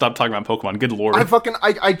cannot stop talking about Pokemon. Good lord. I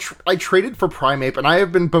traded for Primeape, and I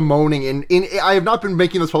have been bemoaning I have not been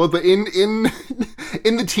making this public, but in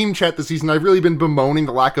the team chat this season, I've really been bemoaning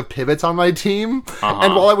the lack of pivots on my team. Uh-huh.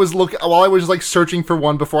 And while I was like searching for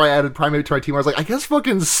one before I added Primeape to my team, I was like, I guess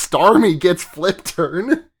fucking Starmie gets flip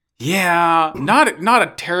turn. Yeah, not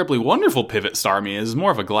a terribly wonderful pivot. Starmie is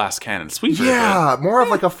more of a glass cannon sweeper. Yeah, more of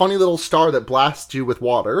like a funny little star that blasts you with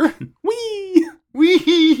water.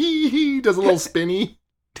 Wee does a little spinny.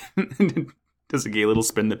 Does a gay little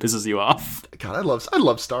spin that pisses you off. God, I love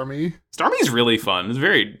Starmie. Starmie's really fun. It's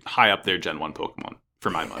very high up there Gen 1 Pokemon for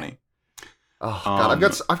my money. Oh God,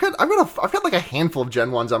 I've got like a handful of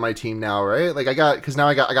Gen 1s on my team now, right? Like I got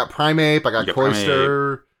Primeape, I got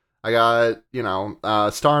Cloyster, I got, you know,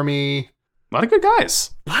 Starmie. A lot of good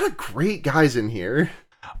guys. A lot of great guys in here.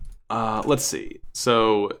 Let's see.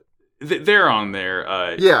 So they're on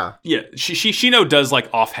there. Yeah. Shino does like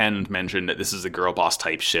offhand mention that this is a girl boss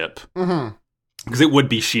type ship. Mm-hmm. Because it would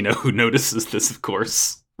be Shino who notices this, of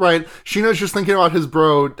course. Right. Shino's just thinking about his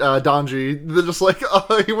bro, Donji. They're just like,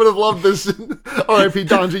 oh, he would have loved this. R.I.P.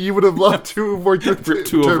 Donji, you would have loved to have worked with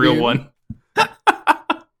to a real one.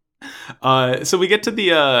 So we get to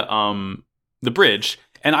the bridge,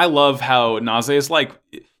 and I love how Naze is like,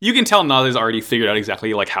 you can tell Naze's already figured out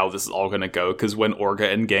exactly like how this is all gonna go, because when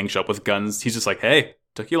Orga and gang show up with guns, he's just like, hey,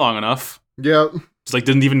 took you long enough. Yep. Just like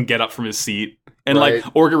didn't even get up from his seat. And like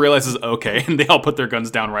Orga realizes, okay, and they all put their guns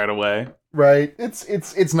down right away. Right.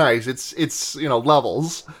 It's nice. It's you know,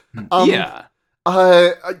 levels. Yeah.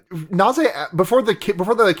 Naze before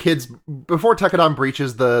Tekkadan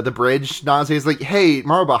breaches the bridge, Naze is like, "Hey,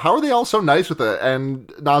 Maruba, how are they all so nice with it?"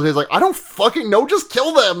 And Naze is like, "I don't fucking know, just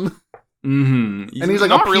kill them." Mm-hmm. And he's like,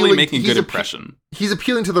 not really making a good impression. He's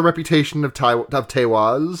appealing to the reputation of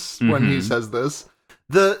Teiwaz when he says this.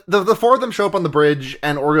 The four of them show up on the bridge,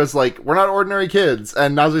 and Orga's like, "We're not ordinary kids."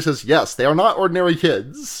 And Naze says, "Yes, they are not ordinary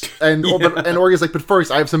kids." And and Orga's like, "But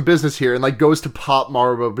first, I have some business here," and like goes to pop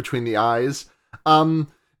Maruba between the eyes.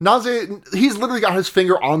 Naze, he's literally got his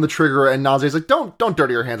finger on the trigger, and Naze's like, don't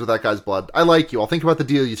dirty your hands with that guy's blood. I like you. I'll think about the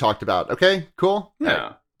deal you talked about. Okay, cool? Yeah.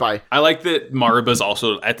 Right, bye. I like that Maruba's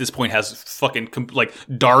also, at this point, has fucking, like,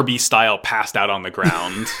 Darby style passed out on the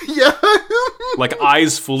ground. Yeah. Like,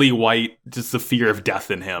 eyes fully white, just the fear of death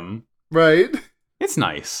in him. Right. It's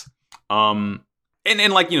nice.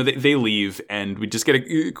 And like, you know, they leave, and we just get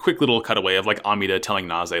a quick little cutaway of like Amida telling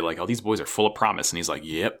Naze like, "Oh, these boys are full of promise," and he's like,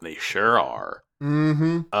 "Yep, they sure are."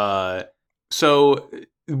 Mm-hmm. So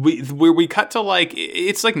we cut to like,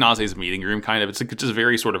 it's like Naze's meeting room kind of. It's like just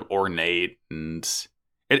very sort of ornate, and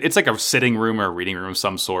it's like a sitting room or a reading room of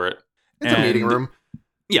some sort. It's a meeting room.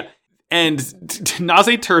 Yeah. And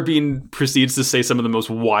Naze Turbine proceeds to say some of the most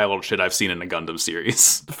wild shit I've seen in a Gundam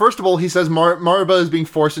series. First of all, he says Mariba is being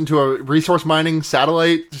forced into a resource mining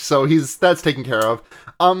satellite, so that's taken care of.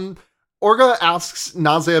 Orga asks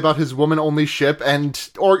Naze about his woman-only ship, and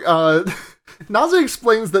Naze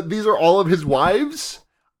explains that these are all of his wives.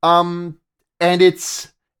 And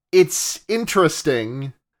it's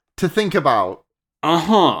interesting to think about.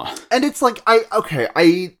 Uh-huh. And it's like,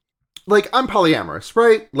 I'm polyamorous,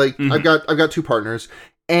 right? Like, mm-hmm. I've got two partners,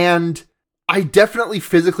 and I definitely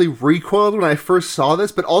physically recoiled when I first saw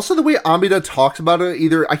this, but also the way Amida talks about it,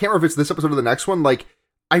 either, I can't remember if it's this episode or the next one, like,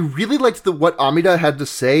 I really liked what Amida had to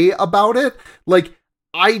say about it. Like,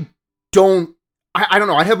 I don't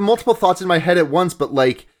know, I have multiple thoughts in my head at once, but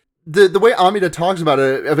like, the way Amida talks about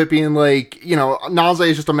it, of it being like, you know, Naze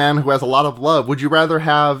is just a man who has a lot of love. Would you rather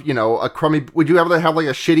have, you know, would you rather have like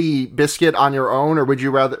a shitty biscuit on your own, or would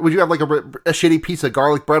you have like a shitty piece of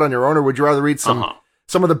garlic bread on your own, or would you rather eat some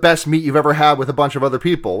of the best meat you've ever had with a bunch of other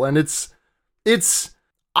people? And it's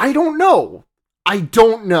I don't know. It's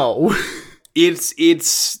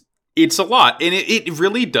a lot, and it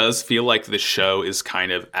really does feel like the show is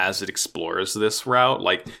kind of, as it explores this route,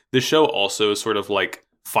 like the show also is sort of like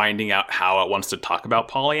finding out how it wants to talk about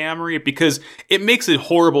polyamory, because it makes a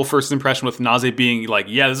horrible first impression with Naze being like,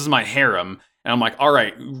 "Yeah, this is my harem," and I'm like, "All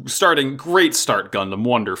right, great start, Gundam,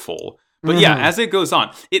 wonderful." But yeah, as it goes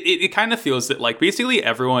on, it kind of feels that like basically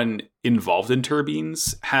everyone involved in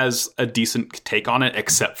Turbines has a decent take on it,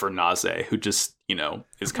 except for Naze, who just, you know,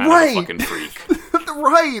 is kind of a fucking freak.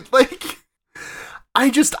 Right, like,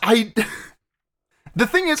 the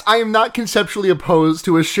thing is, I am not conceptually opposed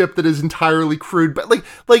to a ship that is entirely crude, but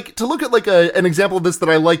like to look at like an example of this that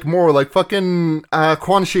I like more, like fucking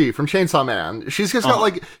Quan Chi from Chainsaw Man. She's just got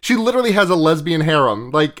like, she literally has a lesbian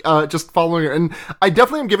harem, like just following her, and I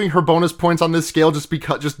definitely am giving her bonus points on this scale just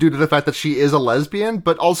due to the fact that she is a lesbian,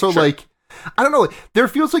 but also like, I don't know, there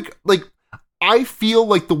feels like I feel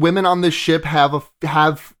like the women on this ship have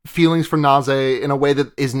feelings for Naze in a way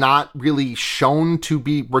that is not really shown to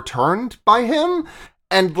be returned by him.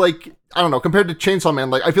 And like, I don't know, compared to Chainsaw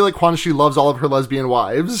Man, like I feel like Quan Chi loves all of her lesbian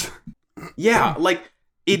wives. Yeah, like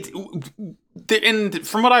and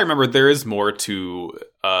from what I remember, there is more to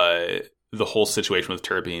the whole situation with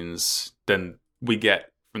Turbines than we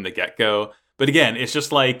get from the get-go. But again, it's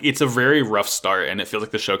just like, it's a very rough start, and it feels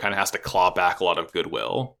like the show kind of has to claw back a lot of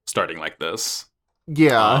goodwill starting like this.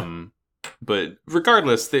 Yeah. But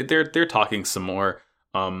regardless, they're talking some more.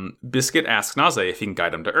 Biscuit asks Naze if he can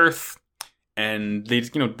guide him to Earth, and they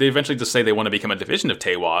eventually just say they want to become a division of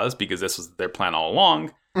Teiwaz because this was their plan all along.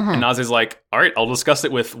 Mm-hmm. And Naze's like, "All right, I'll discuss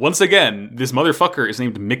it with, once again, this motherfucker is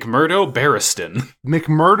named McMurdo Barristan."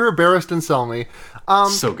 McMurdo Barristan Selmy.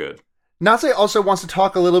 So good. Naze also wants to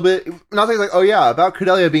talk a little bit. Naze's like, "Oh yeah, about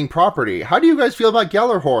Kudelia being property. How do you guys feel about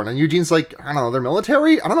Gjallarhorn?" And Eugene's like, "I don't know, they're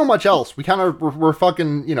military. I don't know much else. We kind of we're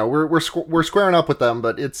fucking, you know, we're squaring up with them,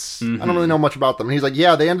 but it's I don't really know much about them." And he's like,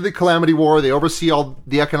 "Yeah, they ended the Calamity War. They oversee all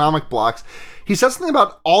the economic blocks." He says something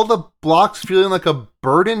about all the blocks feeling like a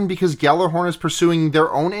burden because Gjallarhorn is pursuing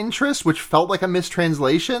their own interests, which felt like a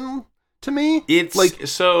mistranslation to me. It's like,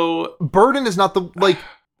 so burden is not the, like,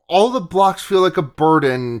 all the blocks feel like a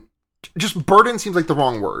burden. Just burden seems like the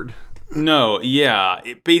wrong word. No, yeah.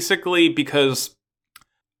 Basically, because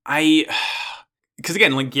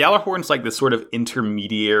again, like, Gjallarhorn's like this sort of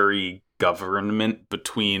intermediary government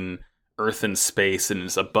between Earth and space, and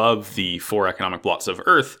is above the 4 economic blocks of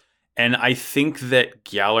Earth. And I think that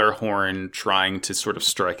Gjallarhorn trying to sort of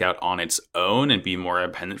strike out on its own and be more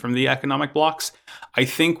independent from the economic blocks, I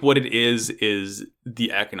think what it is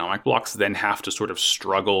the economic blocks then have to sort of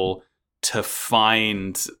struggle to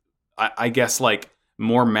find, I guess, like,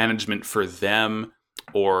 more management for them,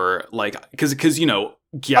 or like, because you know,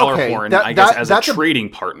 Gjallarhorn, I guess, as a trading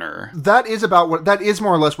partner. That is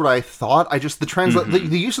more or less what I thought. I just, the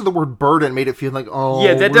use of the word burden made it feel like, oh,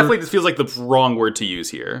 yeah, that definitely just feels like the wrong word to use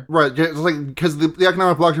here, right? It's like, because the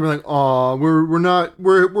economic blocks are like, oh,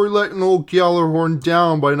 we're letting old Gjallarhorn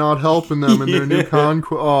down by not helping them in their new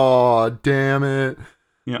conquest. Oh, damn it.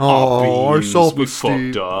 Yeah, our self-esteem.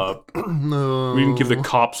 We fucked up. No. We didn't give the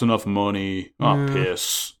cops enough money. Oh,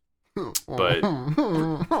 piss. But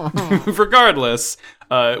regardless,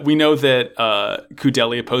 we know that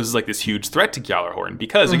Kudelia poses like this huge threat to Gjallarhorn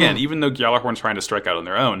because, again, even though Gjallarhorn's trying to strike out on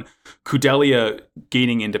their own, Kudelia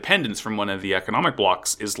gaining independence from one of the economic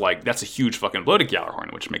blocks is like, that's a huge fucking blow to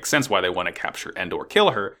Gjallarhorn, which makes sense why they want to capture and or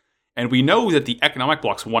kill her. And we know that the economic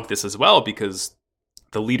blocks want this as well because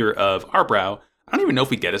the leader of Arbrow, I don't even know if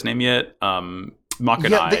we get his name yet,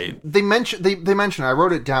 Makanai. Yeah, they mention I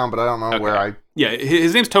wrote it down, but I don't know where I... Yeah,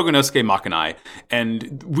 his name's Togonosuke Makanai,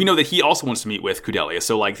 and we know that he also wants to meet with Kudelia.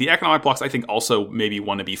 So, like, the economic blocks, I think, also maybe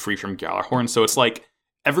want to be free from Gjallarhorn. So it's like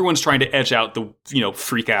everyone's trying to edge out the,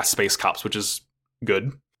 freak-ass space cops, which is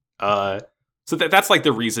good. So that's, like,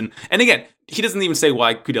 the reason. And again, he doesn't even say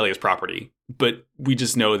why Kudelia's property, but we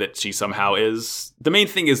just know that she somehow is... The main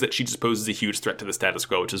thing is that she just poses a huge threat to the status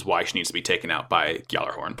quo, which is why she needs to be taken out by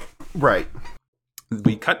Gjallarhorn. Right.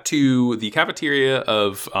 We cut to the cafeteria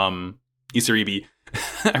of Isaribi.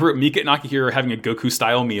 I wrote Mika and Akihiro are having a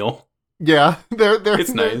Goku-style meal. Yeah,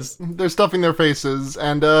 it's nice. They're stuffing their faces,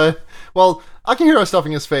 and Akihiro's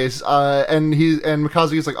stuffing his face, and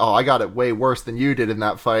Mikazuki's like, "Oh, I got it way worse than you did in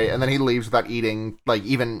that fight," and then he leaves without eating. Like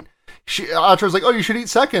even Atra's like, "Oh, you should eat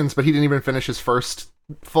seconds," but he didn't even finish his first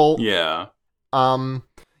full. Yeah.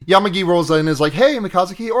 Yamagi rolls in and is like, "Hey,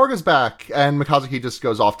 Mikazuki, Orga's back," and Mikazuki just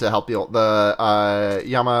goes off to help the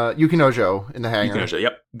Yukinojo in the hangar. Yukinojo,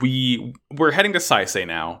 yep. We're heading to Saisei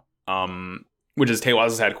now, which is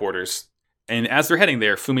Teiwaza's headquarters. And as they're heading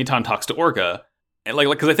there, Fumitan talks to Orga, and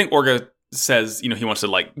because I think Orga says, he wants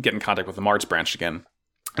to get in contact with the Mars branch again.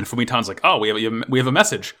 And Fumitan's like, "Oh, we have a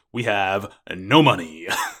message. We have no money.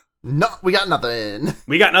 No, we got nothing.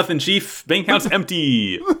 We got nothing, Chief. Bank account's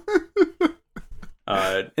empty."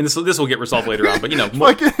 And this will get resolved later on, but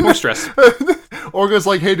more stress. Orga's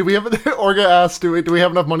like, "Hey, Orga asked, do we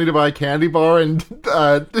have enough money to buy a candy bar? And do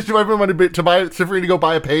I have enough money for you to go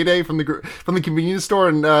buy a payday from the convenience store?"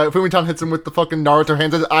 And Fumitan hits him with the fucking Naruto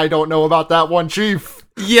hand and says, "I don't know about that one, Chief."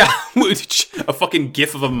 Yeah, a fucking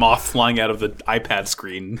gif of a moth flying out of the iPad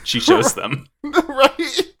screen. She shows them.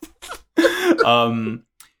 Right.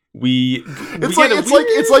 It's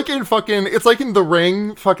like in The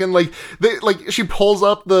Ring, fucking she pulls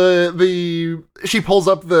up the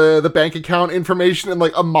bank account information and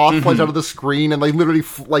a moth flies out of the screen and literally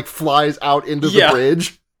flies out into the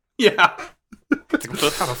bridge. Yeah. How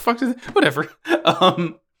the fuck did whatever.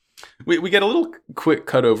 We get a little quick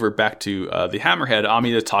cut over back to the Hammerhead,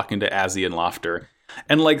 Amida talking to Azzy and Lofter.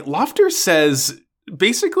 And Lofter says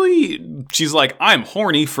basically she's like, "I'm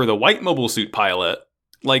horny for the white mobile suit pilot."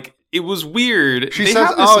 It was weird. She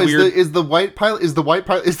says, "Oh, is the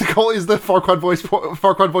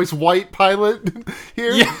Farquaad voice white pilot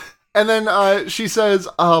here?" Yeah. And then she says,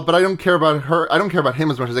 "But I don't care about her. I don't care about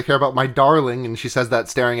him as much as I care about my darling." And she says that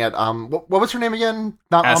staring at what was her name again?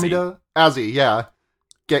 Not Azzy. Amida. Azzy, yeah.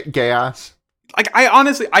 Gay ass.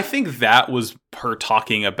 I think that was her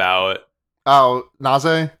talking about. Oh,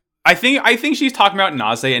 Naze. I think she's talking about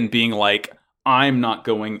Naze and being like, I'm not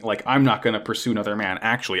going to pursue another man.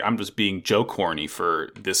 Actually, I'm just being joke horny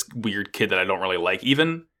for this weird kid that I don't really like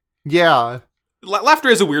even. Yeah. Laughter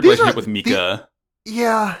has a weird relationship with Mika.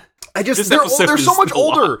 Yeah. They're so much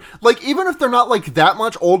older. Even if they're not that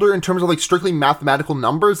much older in terms of strictly mathematical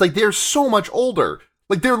numbers, they're so much older.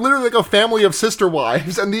 They're literally a family of sister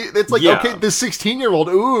wives. And it's okay, this 16-year-old,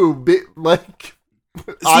 ooh,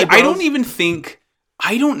 I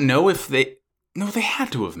don't know if they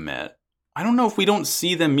had to have met. I don't know if we don't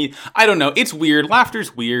see them meet. I don't know. It's weird.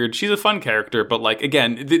 Laughter's weird. She's a fun character, but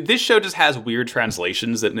again, this show just has weird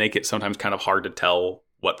translations that make it sometimes kind of hard to tell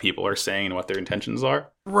what people are saying and what their intentions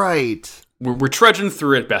are. Right. We're trudging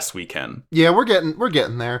through it best we can. Yeah, we're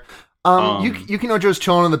getting there. Yukinojo's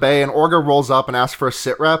chilling in the bay, and Orga rolls up and asks for a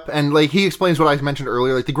sit rep, and he explains what I mentioned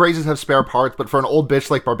earlier. The Grazes have spare parts, but for an old bitch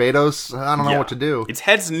like Barbados, I don't know what to do. Its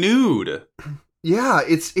head's nude. Yeah,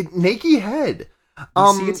 it's naked head.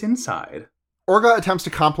 You see its inside. Orga attempts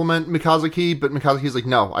to compliment Mikazuki, but Mikazuki's like,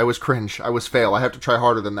 "No, I was cringe. I was fail. I have to try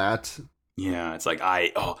harder than that." Yeah, it's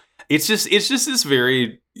it's just this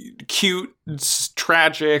very cute,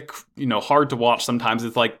 tragic, hard to watch sometimes.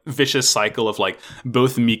 It's vicious cycle of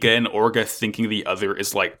both Mika and Orga thinking the other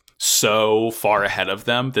is so far ahead of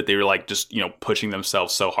them that they were just pushing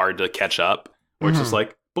themselves so hard to catch up. Where it's just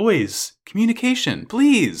boys, communication,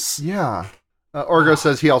 please. Yeah. Orga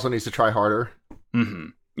says he also needs to try harder. Mm-hmm.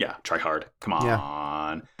 Yeah, try hard. Come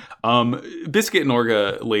on. Yeah. Biscuit and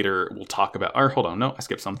Orga later will talk about... Or, hold on. No, I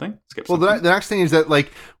skipped something. The next thing is that,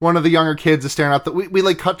 one of the younger kids is staring out the...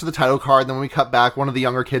 We cut to the title card, then when we cut back, one of the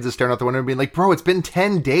younger kids is staring out the window and being like, "Bro, it's been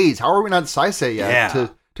 10 days. How are we not Saisei yet?" Yeah.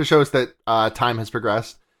 To show us that time has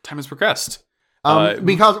progressed. Time has progressed.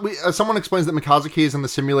 Because someone explains that Mikazuki is in the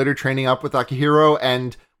simulator training up with Akihiro,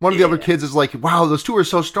 and one of the other kids is like, wow, those two are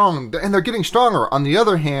so strong, and they're getting stronger. On the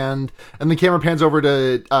other hand, and the camera pans over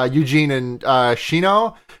to Eugene and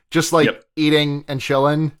Shino, just like eating and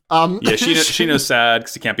chilling. Shino's sad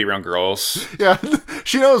because he can't be around girls. Yeah,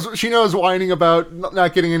 Shino's whining about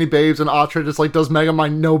not getting any babes, and Atra just like does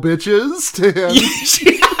Megamind no bitches to him.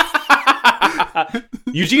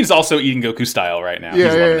 Eugene's also eating Goku style right now. He's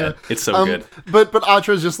loving it. It's so good. But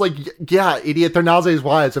Atra's just like, yeah, idiot, they're Naze's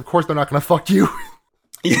wives. Of course they're not going to fuck you.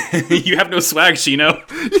 You have no swag, Shino.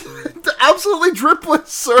 Absolutely dripless,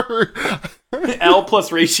 sir. L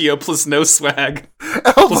plus ratio plus no swag.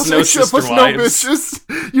 L plus no ratio plus no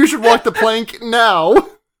bitches. You should walk the plank now.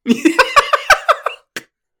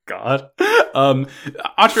 God.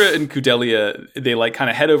 Atra and Kudelia, they like kind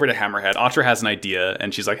of head over to Hammerhead. Atra has an idea,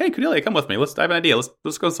 and she's like, "Hey, Kudelia, come with me. I have an idea.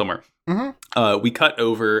 Let's go somewhere." Mm-hmm. We cut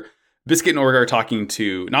over. Biscuit and Orga are talking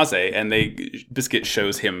to Naze, and Biscuit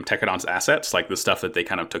shows him Tekadon's assets, like the stuff that they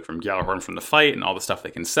kind of took from Gjallarhorn from the fight, and all the stuff they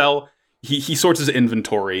can sell. He sorts his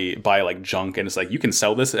inventory by like junk, and it's like, you can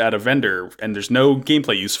sell this at a vendor, and there's no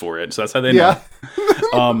gameplay use for it. So that's how they know.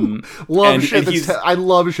 I love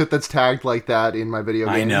shit that's tagged like that in my video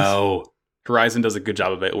games. I know. Horizon does a good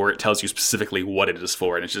job of it, where it tells you specifically what it is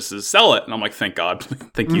for, and it just says, sell it. And I'm like, thank God.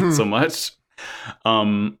 Thank you so much.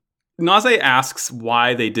 Naze asks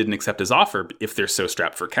why they didn't accept his offer if they're so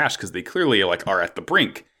strapped for cash, because they clearly are at the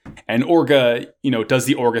brink. And Orga, does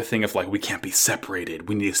the Orga thing of like, we can't be separated.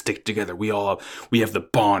 We need to stick together. We have the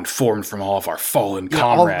bond formed from all of our fallen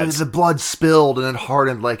comrades. The blood spilled and it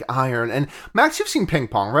hardened like iron. And Max, you've seen Ping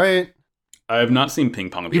Pong, right? I have not seen Ping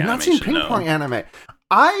Pong. You've not seen Ping Pong anime.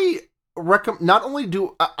 I recommend. Not only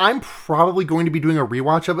I'm probably going to be doing a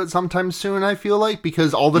rewatch of it sometime soon. I feel like,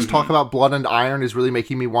 because all this talk about blood and iron is really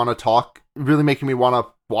making me want to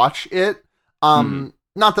watch it.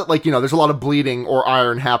 Not that there's a lot of bleeding or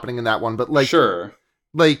iron happening in that one, but sure,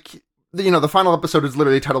 the final episode is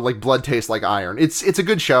literally titled like "Blood Tastes Like Iron." It's a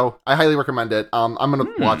good show. I highly recommend it. I'm gonna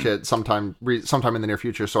watch it sometime in the near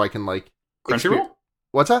future, so I can Crunchyroll.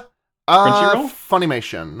 What's that? Crunchyroll?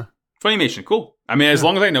 Funimation, cool. I mean, as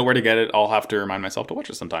long as I know where to get it, I'll have to remind myself to watch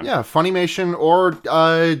it sometime. Yeah, Funimation or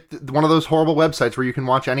one of those horrible websites where you can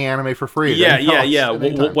watch any anime for free. Yeah.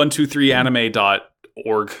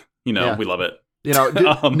 123anime.org. We love it.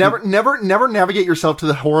 Never navigate yourself to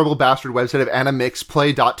the horrible bastard website of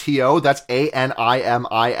animixplay.to. That's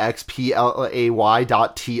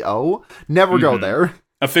ANIMIXPLAY.to. Never go there.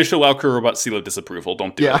 Official Welcome Robot seal of disapproval.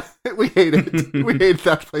 Don't do it. Yeah, we hate it. We hate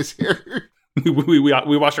that place here. we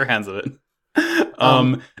wash our hands of it.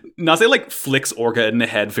 Naze flicks Orga in the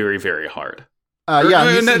head very, very hard.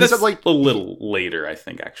 That's a little later, I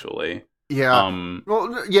think, actually. Yeah.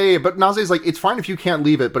 But Naze's like, it's fine if you can't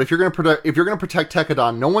leave it, but if you're gonna protect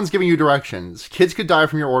Tekadon, no one's giving you directions. Kids could die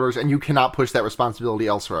from your orders, and you cannot push that responsibility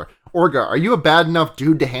elsewhere. Orga, are you a bad enough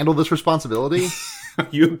dude to handle this responsibility? Are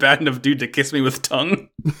you a bad enough dude to kiss me with tongue?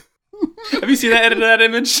 Have you seen that edit of that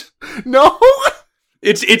image? No.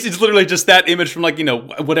 It's literally just that image from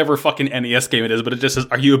whatever fucking NES game it is, but it just says,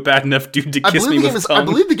 "Are you a bad enough dude to kiss me with tongue?" I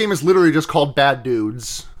believe the game is literally just called Bad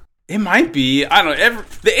Dudes. It might be. I don't know.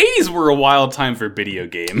 The 80s were a wild time for video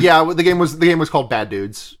games. Yeah, the game was called Bad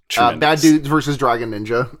Dudes. Bad Dudes versus Dragon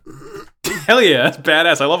Ninja. Hell yeah, that's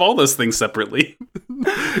badass. I love all those things separately.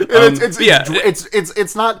 It's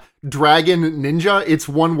not Dragon Ninja. It's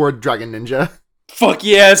one word, Dragon Ninja. Fuck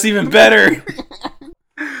yeah, it's even better.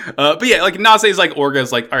 But yeah, Naze's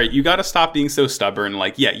Orga's all right, you gotta stop being so stubborn.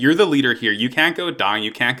 You're the leader here. You can't go dying.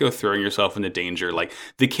 You can't go throwing yourself into danger.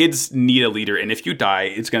 The kids need a leader, and if you die,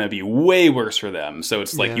 it's gonna be way worse for them. So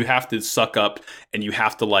it's you have to suck up, and you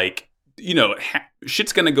have to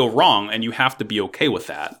shit's gonna go wrong, and you have to be okay with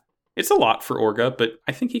that. It's a lot for Orga, but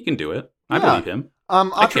I think he can do it. I believe him.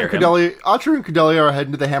 Atra and Kudelia are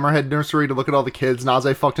heading to the Hammerhead nursery to look at all the kids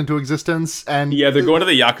Naze fucked into existence, and they're going to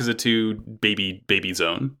the Yakuza 2 baby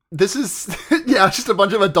zone. This is just a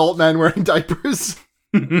bunch of adult men wearing diapers.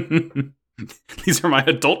 These are my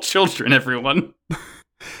adult children, everyone.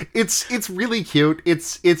 It's really cute.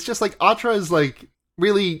 It's just Atra is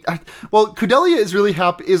really Kudelia is really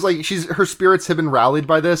happy. Her spirits have been rallied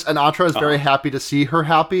by this, and Atra is very happy to see her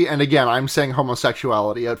happy. And again, I'm saying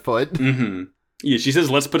homosexuality at foot. Mm-hmm. Yeah, she says,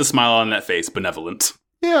 "Let's put a smile on that face." Benevolent.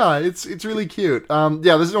 Yeah, it's really cute.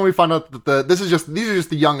 This is when we find out that these are just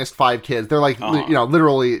the youngest 5 kids. They're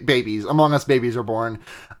literally babies. Among Us babies are born.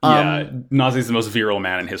 Naze's the most virile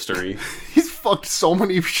man in history. He's fucked so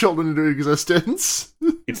many children into existence.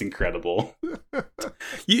 It's incredible.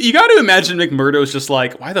 You got to imagine McMurdo's just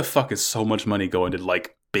why the fuck is so much money going to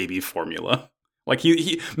baby formula? Like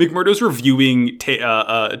McMurdo's reviewing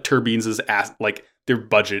Turbine's ass, like their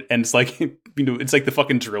budget, and it's like it's like the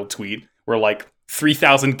fucking drill tweet where like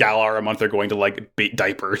 3,000 Galar a month are going to like bait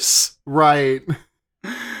diapers. Right.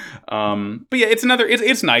 But yeah,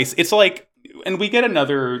 it's nice. It's like, and we get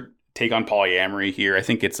another take on polyamory here. I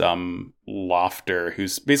think it's Lofter,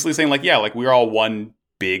 who's basically saying like, yeah, like we're all one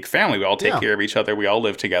big family. We all take care of each other. We all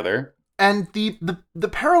live together. And the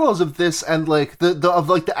parallels of this and like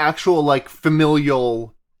the actual like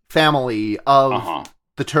familial family of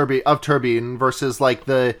the Turbine versus like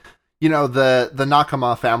the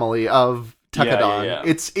Nakama family of Tekkadan. Yeah.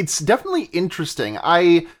 It's definitely interesting.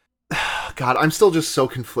 I'm still just so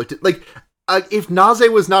conflicted. Like, if Naze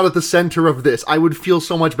was not at the center of this, I would feel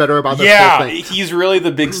so much better about this whole thing. Yeah, he's really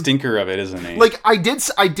the big stinker of it, isn't he? Like, I did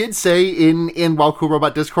say in Wild Cool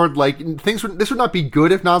Robot Discord, like, this would not be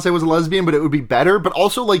good if Naze was a lesbian, but it would be better. But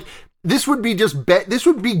also, like, this would be this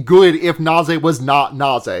would be good if Naze was not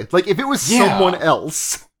Naze. Like, if it was someone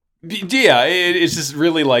else. Yeah, it's just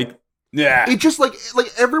really like, yeah. It just like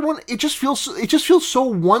everyone. It just feels so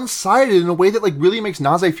one-sided in a way that like really makes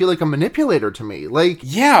Naze feel like a manipulator to me. Like,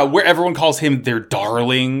 yeah, where everyone calls him their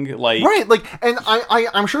darling. Like, right. Like, and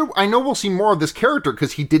I'm sure I know we'll see more of this character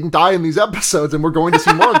because he didn't die in these episodes, and we're going to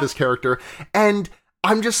see more of this character. And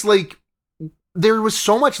I'm just like, there was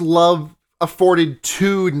so much love afforded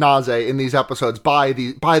to Naze in these episodes by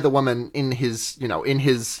the women in his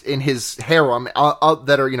harem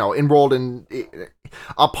that are enrolled in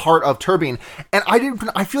a part of Turbine, and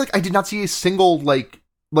I feel like I did not see a single like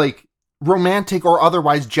romantic or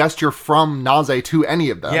otherwise gesture from Naze to any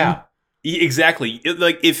of them. Yeah, exactly.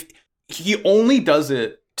 Like, if he only does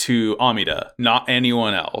it to Amida, not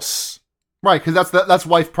anyone else, right? Because that's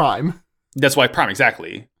Wife Prime. That's Wife Prime,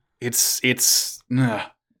 exactly. We'll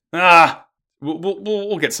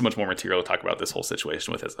get so much more material to talk about this whole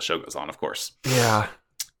situation with as the show goes on, of course. Yeah.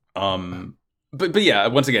 But yeah,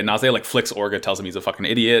 once again, Naze like flicks Orga, tells him he's a fucking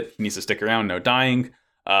idiot. He needs to stick around, no dying.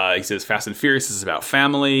 He says Fast and Furious is about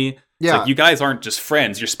family. Yeah. It's like, you guys aren't just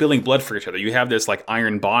friends. You're spilling blood for each other. You have this like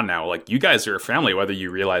iron bond now. Like, you guys are a family, whether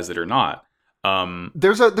you realize it or not.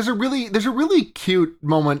 There's a really cute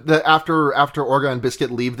moment that after Orga and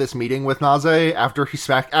Biscuit leave this meeting with Naze, after he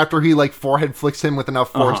like forehead flicks him with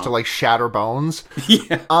enough force to like shatter bones.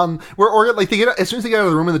 Yeah. Where Orga, like, as soon as they get out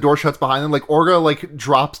of the room and the door shuts behind them, like Orga like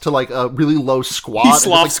drops to like a really low squat. He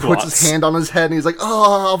slop and, like, puts his hand on his head and he's like,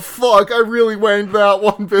 "Oh fuck, I really wanged that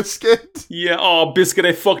one, Biscuit." Yeah. Oh, Biscuit,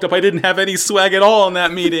 I fucked up. I didn't have any swag at all in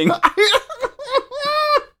that meeting.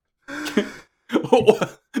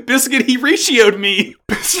 Biscuit, he ratioed me.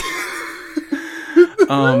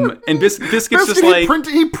 And Biscuit's just like,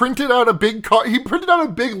 he printed out a big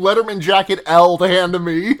Letterman jacket L to hand to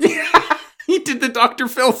me. He did the Dr.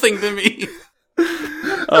 Phil thing to me.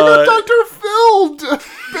 Dr. Phil,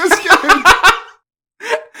 Biscuit.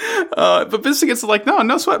 But Biscuit's like,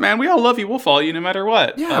 no sweat, man. We all love you. We'll follow you no matter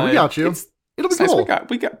what. Yeah, we got you. It'll be cool. Nice.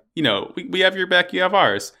 We got. We have your back. You have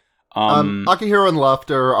ours. Akihiro and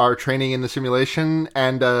Lofter are training in the simulation,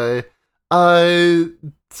 and Akihiro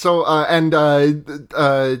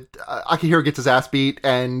gets his ass beat,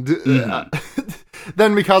 and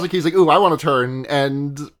then Mikazuki's like, "Ooh, I want to turn,"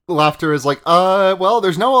 and Lofter is like, well,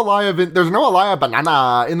 there's no Alaya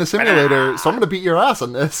banana in the simulator, so I'm gonna beat your ass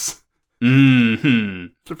on this." Mm-hmm.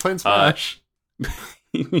 They're playing Smash.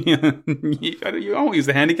 You won't use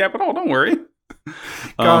the handicap at all. Don't worry.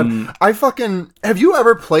 God, have you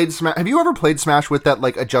ever played Smash with that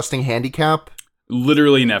like adjusting handicap?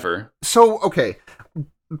 Literally never. So, okay,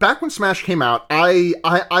 back when Smash came out, I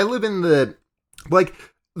live in the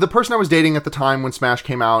person I was dating at the time when Smash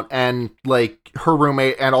came out, and like her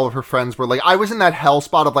roommate and all of her friends were like, I was in that hell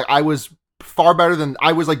spot of like I was way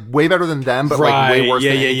better than them, but like way worse.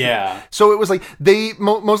 Yeah. So it was like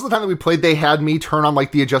most of the time that we played, they had me turn on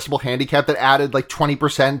like the adjustable handicap that added like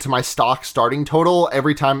 20% to my stock starting total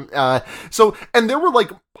every time. And there were like,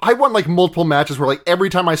 I won like multiple matches where like every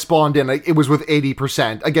time I spawned in, it was with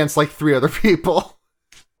 80% against like 3 other people.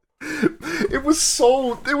 It was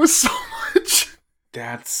so much.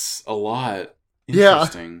 That's a lot. Yeah.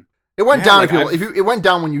 Interesting. It went down it went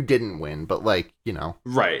down when you didn't win, but like,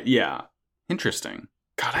 Right, yeah. Interesting.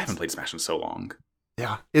 God, I haven't played Smash in so long.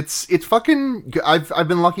 Yeah. It's fucking I've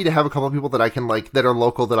been lucky to have a couple of people that I can like that are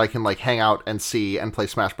local that I can like hang out and see and play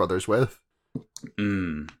Smash Brothers with.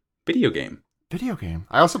 Video game.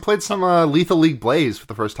 I also played some Lethal League Blaze for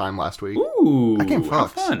the first time last week. Ooh, that game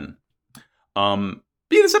fucks. Fun. Yeah,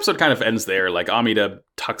 this episode kind of ends there. Like, Amida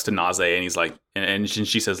talks to Naze, and he's like, and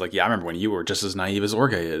she says, like, yeah, I remember when you were just as naive as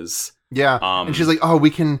Orga is. Yeah, and she's like, oh, we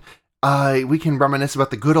can reminisce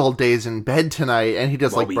about the good old days in bed tonight, and he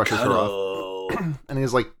does like brushes her off. And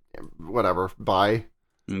he's like, whatever, bye.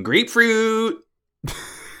 Grapefruit.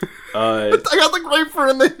 I got the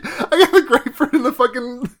grapefruit in the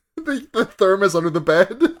fucking the thermos under the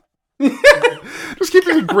bed. just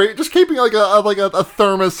keeping like a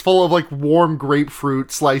thermos full of like warm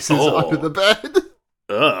grapefruit slices under the bed.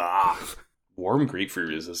 Ugh. Warm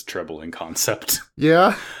grapefruit is a troubling concept.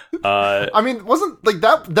 Yeah. I mean, wasn't like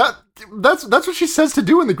that's what she says to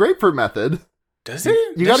do in the grapefruit method. Does it?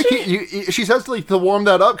 You gotta keep. She says to warm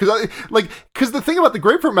that up because the thing about the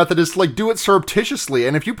grapefruit method is to like do it surreptitiously,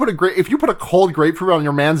 and if you put a cold grapefruit on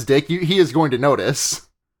your man's dick, he is going to notice.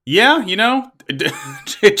 Yeah,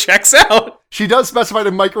 it checks out. She does specify to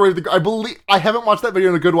microwave I haven't watched that video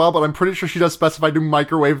in a good while, but I'm pretty sure she does specify to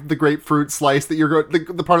microwave the grapefruit slice that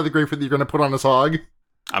the part of the grapefruit that you're going to put on his hog.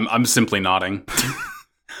 I'm simply nodding.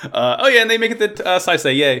 And they make it the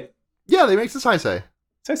saisei, yay. Yeah, they make the saisei.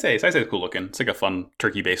 Saisei is cool looking. It's like a fun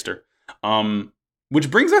turkey baster. Which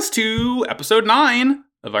brings us to episode 9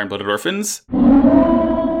 of Iron Blooded Orphans.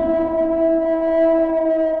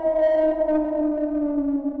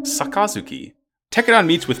 Sakazuki. Tekadon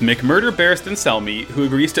meets with McMurder, Barristan Selmy, who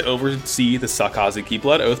agrees to oversee the Sakazuki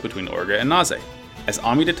blood oath between Orga and Naze. As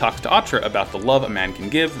Amida talks to Atra about the love a man can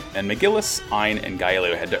give, and McGillis, Ein, and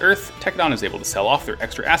Gaelio head to Earth, Tekadon is able to sell off their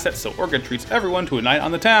extra assets so Orga treats everyone to a night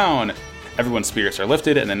on the town. Everyone's spirits are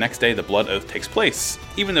lifted, and the next day the blood oath takes place.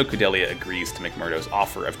 Even though Kudelia agrees to McMurdo's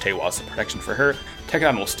offer of Tewa's protection for her,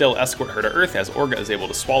 Tekadon will still escort her to Earth as Orga is able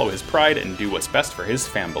to swallow his pride and do what's best for his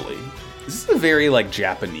family. This is a very,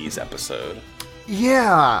 Japanese episode.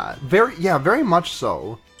 Yeah, very much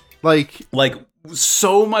so. Like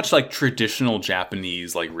so much, traditional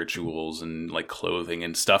Japanese, rituals and, clothing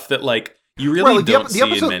and stuff that, you really don't see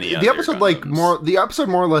in many other Gundams. The episode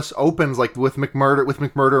more or less opens, with McMurder,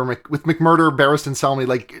 Barristan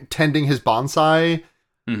Selmy, tending his bonsai.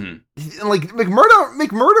 Mm-hmm. And,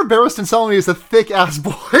 McMurder, Barristan Selmy is a thick-ass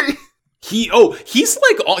boy.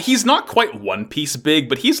 He's not quite One Piece big,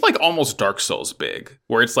 but he's almost Dark Souls big,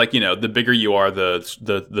 where it's the bigger you are,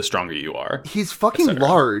 the stronger you are. He's fucking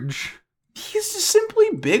large. He's just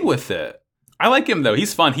simply big with it. I like him though.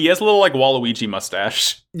 He's fun. He has a little Waluigi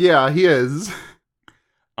mustache. Yeah, he is.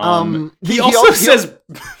 He also says,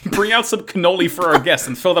 "Bring out some cannoli for our guests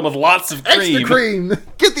and fill them with lots of cream." Extra cream.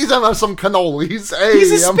 Get these out some cannolis. Hey,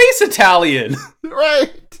 he's a space Italian,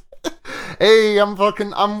 right? Hey, I'm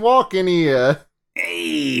walking here.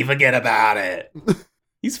 Hey, forget about it.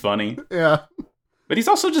 He's funny. Yeah. But he's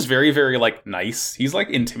also just very, very, nice. He's,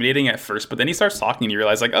 intimidating at first, but then he starts talking and you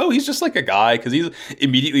realize, he's just, a guy. Because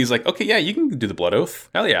he's like, okay, yeah, you can do the blood oath.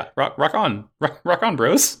 Hell yeah. Rock on. Rock on,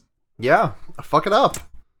 bros. Yeah. Fuck it up.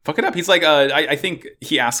 He's like, I think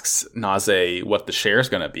he asks Naze what the share's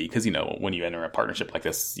going to be. Because, when you enter a partnership like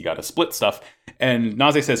this, you got to split stuff. And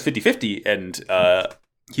Naze says 50-50. And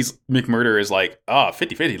McMurder is like,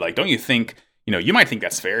 50-50. Don't you think... you might think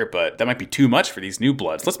that's fair, but that might be too much for these new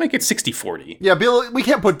bloods. Let's make it 60-40. Yeah, Bill, we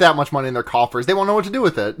can't put that much money in their coffers. They won't know what to do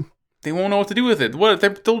with it.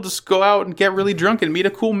 What? They'll just go out and get really drunk and meet a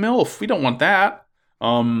cool MILF. We don't want that.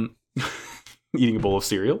 Eating a bowl of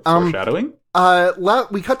cereal. Foreshadowing.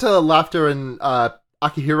 We cut to Laughter and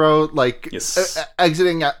Akihiro, yes.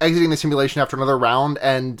 exiting the simulation after another round,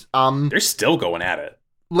 and they're still going at it.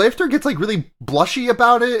 Laughter gets really blushy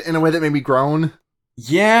about it in a way that made me groan.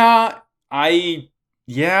 Yeah.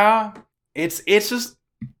 It's just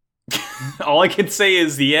all I can say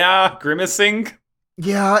is grimacing.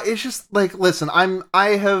 Yeah, it's just listen,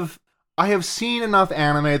 I have seen enough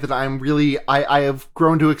anime that I have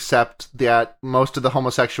grown to accept that most of the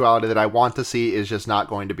homosexuality that I want to see is just not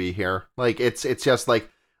going to be here. It's just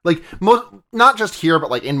most, not just here,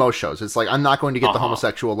 but in most shows, it's I'm not going to get the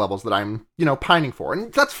homosexual levels that I'm, pining for,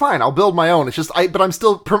 and that's fine. I'll build my own. It's just but I'm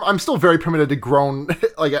still very permitted to groan.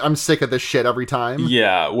 I'm sick of this shit every time.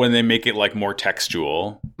 Yeah, when they make it more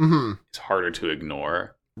textual, mm-hmm. It's harder to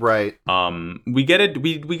ignore. Right. We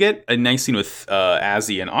get a nice scene with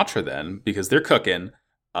Azzy and Atra then because they're cooking.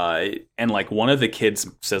 And one of the kids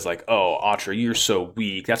says "Oh, Atra, you're so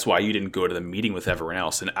weak. That's why you didn't go to the meeting with everyone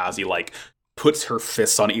else." And Azzy puts her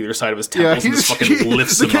fists on either side of his temples and just fucking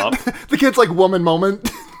lifts him up. The kid's woman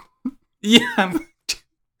moment. Yeah.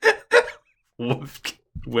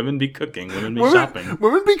 Women be cooking. Women be shopping.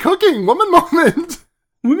 Women be cooking. Woman moment.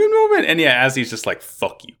 Women moment. And yeah, Azzy's just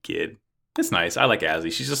fuck you, kid. It's nice. I like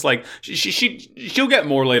Azzy. She's just she'll get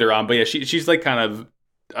more later on, but yeah, she's kind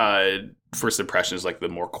of first impression is the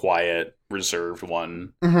more quiet, reserved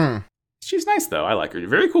one. Mm-hmm. She's nice though. I like her.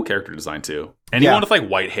 Very cool character design too. Anyone with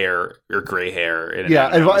white hair or gray hair.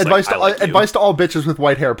 Advice to all bitches with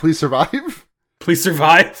white hair: please survive. Please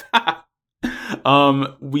survive.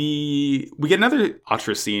 We get another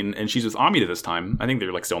Atra scene, and she's with Amida this time. I think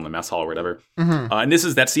they're like still in the mess hall or whatever. Mm-hmm. And this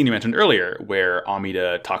is that scene you mentioned earlier, where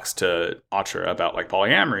Amida talks to Atra about like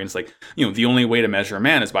polyamory, and it's like, the only way to measure a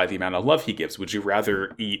man is by the amount of love he gives. Would you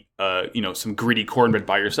rather eat, some gritty cornbread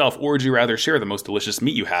by yourself, or would you rather share the most delicious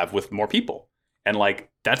meat you have with more people? And like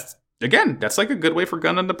that's like a good way for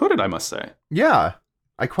Gundam to put it, I must say. Yeah,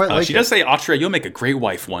 I quite like. She does say, Atra, you'll make a great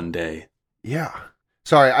wife one day. Yeah.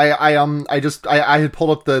 Sorry, I had pulled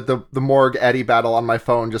up the Morg Eddie battle on my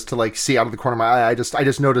phone just to like see out of the corner of my eye. I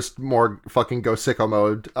just noticed Morg fucking go sicko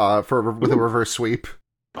mode with a reverse sweep.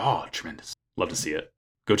 Oh, tremendous! Love to see it.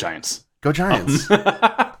 Go Giants! Go Giants!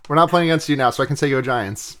 We're not playing against you now, so I can say go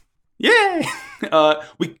Giants. Yay! I'm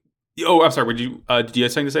sorry. Did you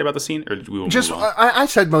have something to say about the scene, or did we just I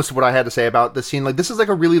said most of what I had to say about the scene. Like, this is like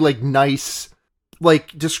a really like nice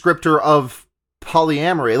like descriptor of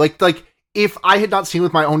polyamory. Like. If I had not seen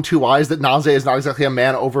with my own two eyes that Naze is not exactly a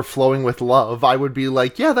man overflowing with love, I would be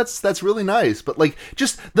like, yeah, that's really nice. But like,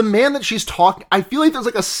 just the man that she's talking, I feel like there's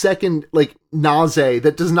like a second like Naze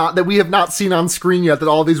that we have not seen on screen yet, that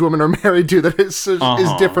all these women are married to, that is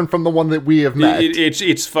different from the one that we have met.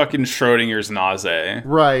 It's fucking Schrodinger's Naze.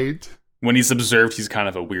 Right. When he's observed, he's kind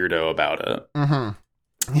of a weirdo about it. Mm-hmm.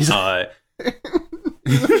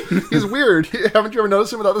 He's weird. Haven't you ever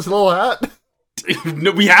noticed him without this little hat? No,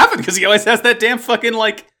 we haven't, because he always has that damn fucking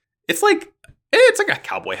like it's like a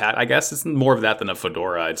cowboy hat, I guess. It's more of that than a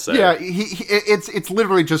fedora, I'd say. Yeah, it's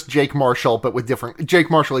literally just Jake Marshall, but with different Jake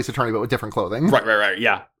Marshall, Ace Attorney, but with different clothing. Right.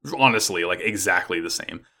 Yeah, honestly, like exactly the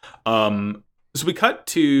same. So we cut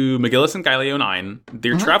to McGillis and Gaelio and Ein.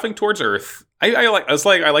 They're traveling towards Earth. I like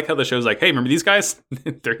how the show's like, hey, remember these guys?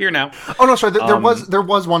 They're here now. Oh no, sorry. There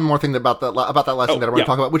was one more thing about that lesson that I want to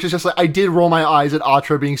talk about, which is just like, I did roll my eyes at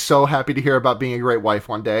Atra being so happy to hear about being a great wife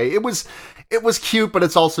one day. It was cute, but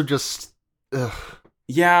it's also just. Ugh.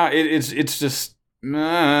 Yeah, it's just.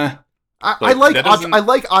 I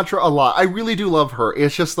like Atra a lot. I really do love her.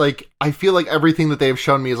 It's just like, I feel like everything that they've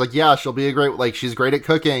shown me is like, yeah, she'll be a great, like, she's great at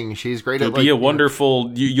cooking. She's great You'll be a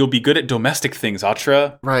wonderful. You'll be good at domestic things,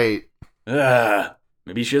 Atra. Right.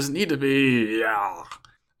 Maybe she doesn't need to be. Yeah.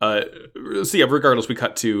 So yeah, regardless, we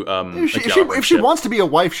cut to if she wants to be a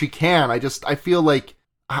wife, she can. I feel like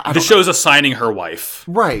the show's assigning her wife.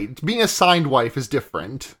 Right. Being assigned wife is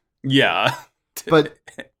different. Yeah. But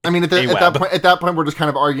I mean, at that point, we're just kind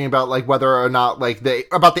of arguing about like whether or not like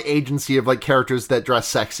about the agency of like characters that dress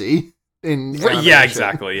sexy in animation. Yeah,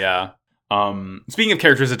 exactly. Yeah. Speaking of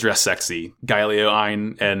characters that dress sexy, Gaelio,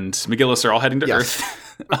 Ein, and McGillis are all heading to Earth.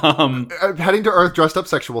 Heading to Earth dressed up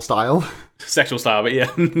sexual style. Sexual style, but yeah,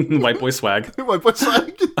 white boy swag. White boy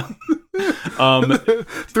swag.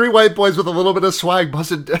 3 white boys with a little bit of swag,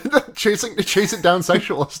 busted, chase it down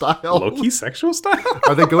sexual style. Low-key sexual style.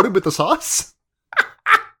 Are they goated with the sauce?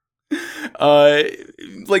 I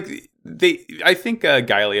think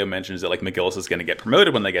Gaelio mentions that like McGillis is going to get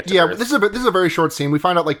promoted when they get to Earth. This is a very short scene. We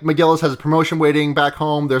find out like McGillis has a promotion waiting back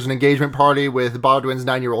home. There's an engagement party with Baldwin's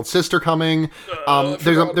 9-year-old sister coming.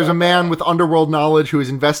 There's a man with underworld knowledge who is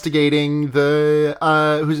investigating Tekkadan.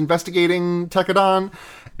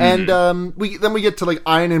 And we get to like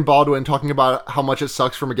Ein and Baldwin talking about how much it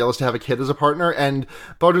sucks for McGillis to have a kid as a partner. And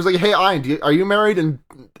Baldwin's like, "Hey, Ein, are you married?" And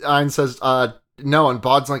Ein says, "No." And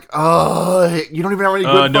Bod's like, "Oh, you don't even have any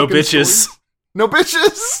good no bitches. Stories? No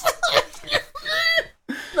bitches.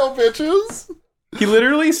 No bitches." He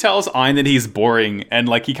literally tells Ein that he's boring, and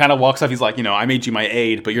like he kind of walks off. He's like, I made you my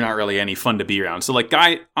aide, but you're not really any fun to be around. So like,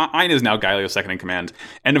 Ein is now Gaelio's second in command,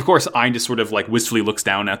 and of course, Ein just sort of like wistfully looks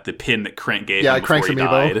down at the pin that Crank gave him before he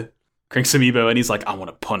died. Cranks Amiibo, and he's like, I want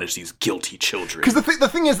to punish these guilty children. Because the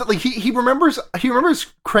thing is that like he remembers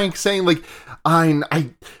Crank saying like, Ein, I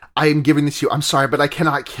am giving this to you. I'm sorry, but I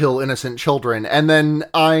cannot kill innocent children. And then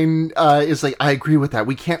Ein is like, I agree with that.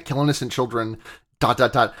 We can't kill innocent children. ...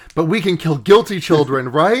 But we can kill guilty children,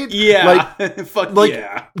 right? Yeah.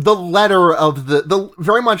 Yeah. The letter of the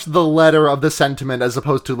very much the letter of the sentiment as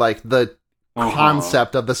opposed to like the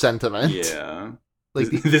concept of the sentiment. Yeah.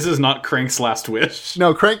 Like this is not Crank's last wish.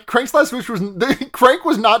 No, Crank's last wish was Crank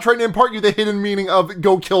was not trying to impart you the hidden meaning of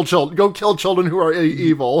go kill children who are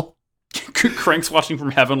evil. Crank's watching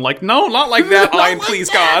from heaven like, no, not like that, Ein,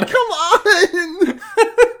 please, God. Come on.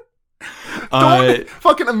 Don't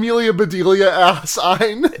fucking Amelia Bedelia ass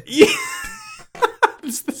Ein. Yeah.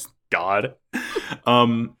 This God.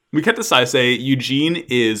 We cut to Saisei. Eugene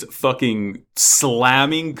is fucking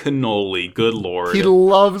slamming cannoli. Good lord. He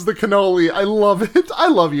loves the cannoli. I love it. I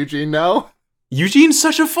love Eugene now. Eugene's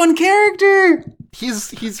such a fun character.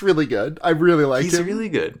 He's really good. I really like him. He's really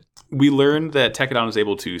good. We learned that Tekkadan was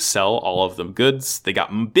able to sell all of them goods. They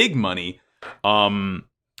got big money.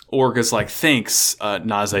 Orga's like, thanks,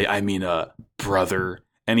 Naze, I mean, brother.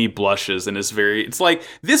 And he blushes and is it's like,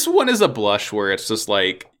 this one is a blush where it's just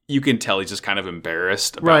like, you can tell he's just kind of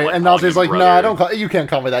embarrassed about, right, like, and Naze's like, brother. no, you can't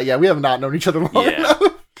call me that yet. We have not known each other long enough.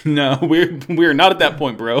 No, we're not at that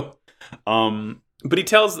point, bro. But he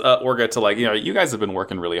tells Orga to, like, you guys have been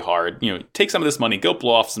working really hard. Take some of this money, go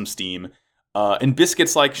blow off some steam. And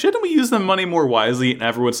Biscuit's like, shouldn't we use the money more wisely? And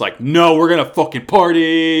everyone's like, no, we're gonna fucking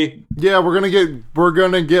party. Yeah, we're gonna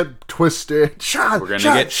get twisted. We're gonna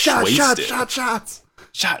get wasted.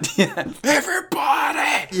 Shots. Yeah,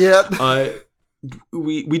 everybody. Yeah.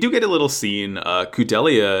 We do get a little scene.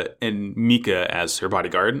 Kudelia and Mika, as her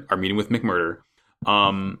bodyguard, are meeting with McMurder.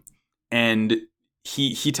 And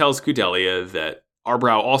he tells Kudelia that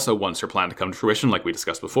Arbrow also wants her plan to come to fruition, like we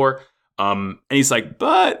discussed before. And he's like,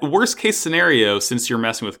 but worst case scenario, since you're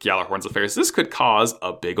messing with Gjallarhorn's affairs, this could cause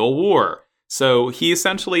a big ol' war. So he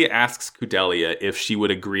essentially asks Kudelia if she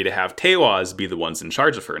would agree to have Tewaz be the ones in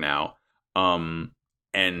charge of her now.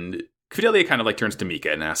 And Kudelia kind of like turns to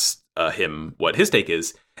Mika and asks him what his take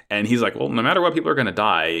is. And he's like, well, no matter what, people are going to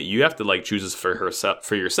die. You have to like choose this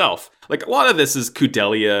for yourself. Like, a lot of this is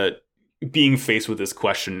Kudelia being faced with this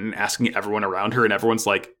question and asking everyone around her, and everyone's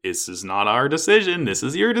like, this is not our decision. This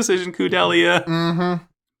is your decision, Kudelia. Mm-hmm.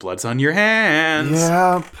 Blood's on your hands.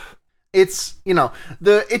 Yep. It's,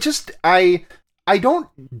 I don't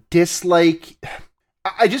dislike...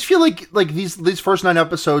 I just feel like these first 9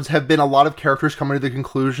 episodes have been a lot of characters coming to the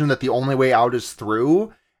conclusion that the only way out is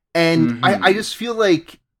through. And I just feel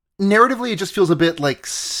like, narratively, it just feels a bit like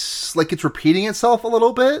it's repeating itself a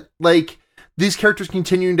little bit. Like, these characters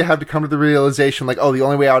continuing to have to come to the realization, like, oh, the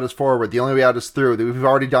only way out is forward, the only way out is through, we've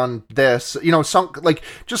already done this, sunk, like,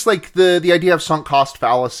 just like the idea of sunk cost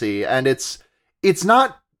fallacy. And it's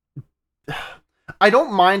not... I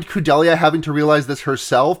don't mind Kudelia having to realize this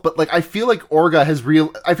herself, but like I feel like Orga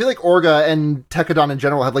and Tekkadan in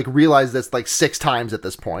general have like realized this like 6 times at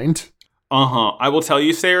this point. I will tell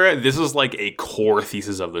you, Sarah, this is like a core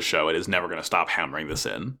thesis of the show. It is never going to stop hammering this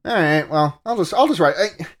in. All right, well, I'll just write.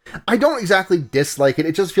 I don't exactly dislike it.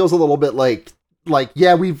 It just feels a little bit like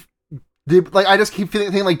yeah, I just keep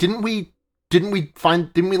thinking like, didn't we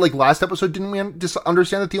like last episode, didn't we just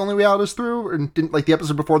understand that the only way out is through? And didn't like the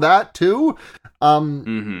episode before that too?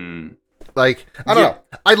 Like, I don't know.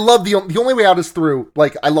 I love the only way out is through.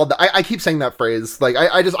 Like, I love that. I keep saying that phrase. Like,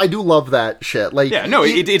 I do love that shit. Like, yeah, no,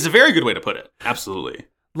 it's a very good way to put it. Absolutely.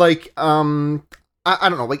 Like, I don't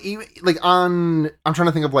know. I'm trying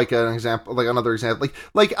to think of like an example, like another example.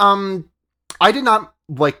 I did not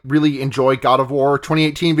like really enjoy God of War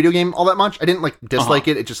 2018 video game all that much. I didn't like dislike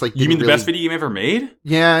it. It just like, you mean the best video game ever made?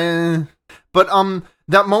 Yeah. But,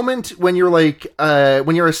 that moment when you're like,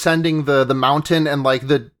 when you're ascending the mountain and like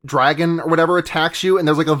the dragon or whatever attacks you, and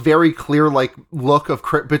there's like a very clear like look of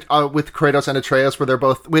with Kratos and Atreus where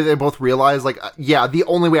they both realize like, yeah, the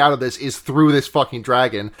only way out of this is through this fucking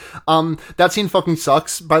dragon. That scene fucking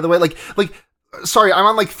sucks, by the way. Like, sorry, I'm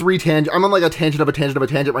on like I'm on like a tangent of a tangent of a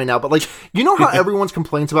tangent right now, but like, how everyone's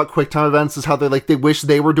complaints about QuickTime events is how they wish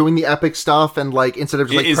they were doing the epic stuff, and like instead of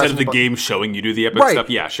the game showing you do the epic stuff.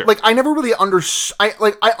 Yeah, sure. Like, I never really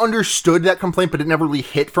I understood that complaint, but it never really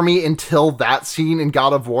hit for me until that scene in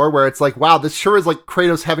God of War where it's like, wow, this sure is like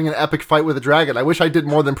Kratos having an epic fight with a dragon. I wish I did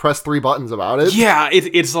more than press 3 buttons about it. Yeah,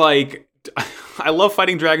 it's like, I love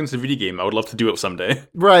fighting dragons in a video game. I would love to do it someday.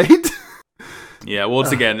 Right. Yeah, well,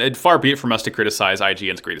 it's again, far be it from us to criticize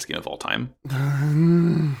IGN's greatest game of all time.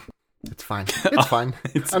 It's fine. It's fine.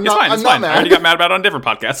 It's fine. Mad. I already got mad about it on a different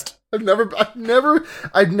podcast. I've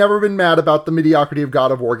never been mad about the mediocrity of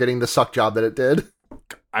God of War getting the suck job that it did.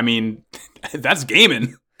 I mean, that's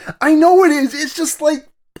gaming. I know it is. It's just like,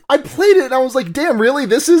 I played it and I was like, damn, really?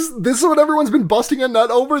 This is what everyone's been busting a nut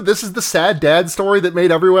over? This is the sad dad story that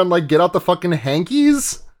made everyone like get out the fucking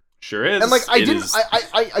hankies? Sure is. And like,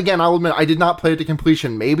 I'll admit, I did not play it to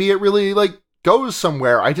completion. Maybe it really like goes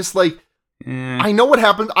somewhere. I just like, I know what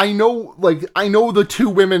happens. I know the 2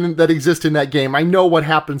 women that exist in that game. I know what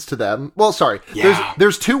happens to them. Well, sorry. Yeah.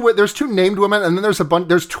 There's 2 named women, and then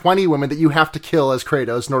there's 20 women that you have to kill as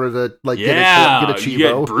Kratos in order to like get a Chivo. You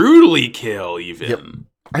get brutally kill even.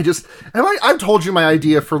 Yep. I've told you my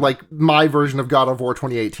idea for like my version of God of War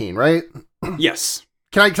 2018, right? Yes.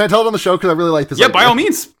 Can I tell it on the show? Because I really like this. Yeah, by all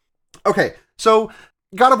means. Okay, so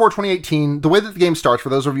God of War 2018, the way that the game starts, for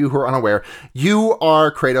those of you who are unaware, you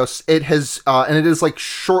are Kratos. It has, and it is like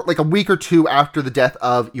a week or 2 after the death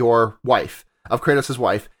of your wife, of Kratos'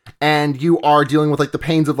 wife, and you are dealing with like the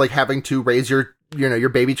pains of like having to raise your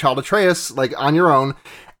baby child Atreus like on your own,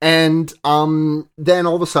 And then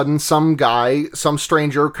all of a sudden, some guy, some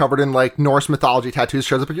stranger covered in like Norse mythology tattoos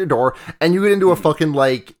shows up at your door, and you get into a fucking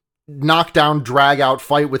like knockdown, drag out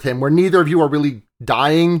fight with him, where neither of you are really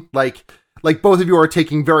dying. Like both of you are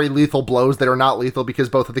taking very lethal blows that are not lethal because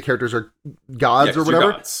both of the characters are gods or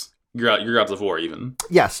whatever. You're gods of war, even.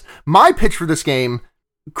 Yes. My pitch for this game,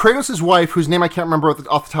 Kratos' wife, whose name I can't remember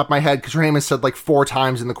off the top of my head, because her name is said like 4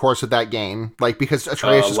 times in the course of that game. Like, because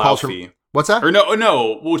Atreus just calls her... What's that? Or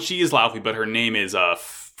no. Well, she is Laufey, but her name is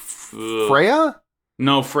Freya?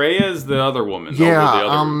 No, Freya is the other woman.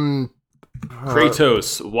 Yeah,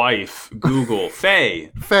 Kratos, wife, Google,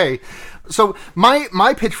 Faye. So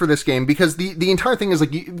my pitch for this game, because the entire thing is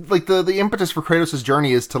like the impetus for Kratos'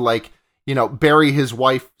 journey is to like, you know, bury his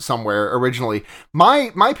wife somewhere originally.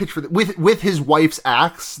 My pitch for with his wife's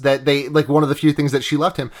axe, that they like one of the few things that she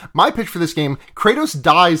left him. My pitch for this game, Kratos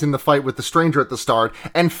dies in the fight with the stranger at the start,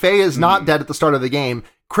 and Faye is not dead at the start of the game.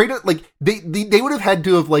 Kratos, like they would have had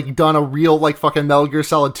to have like done a real like fucking Metal Gear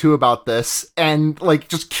Solid 2 about this, and like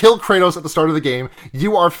just kill Kratos at the start of the game.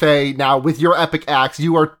 You are Faye now with your epic axe.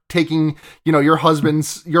 You are taking, you know, your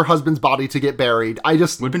husband's body to get buried. Would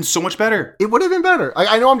have been so much better. It would have been better.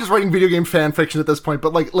 I know I'm just writing video game fan fiction at this point,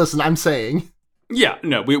 but like, listen, I'm saying. Yeah,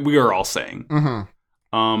 no, we are all saying. Mm-hmm.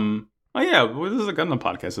 Oh yeah, well, this is a Gundam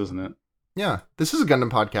podcast, isn't it? Yeah, this is a Gundam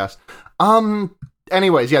podcast.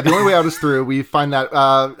 Anyways, yeah, the only way out is through. We find that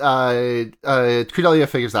Credelia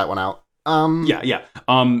figures that one out. Yeah.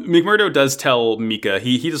 McMurdo does tell Mika,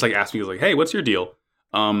 he just like asks me, he's like, hey, what's your deal?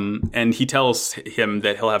 And he tells him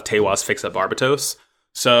that he'll have Tewas fix up Barbatos.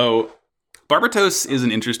 So Barbatos is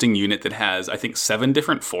an interesting unit that has, I think, 7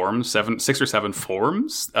 different forms, 6 or 7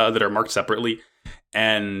 forms that are marked separately.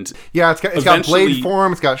 And yeah, it's got blade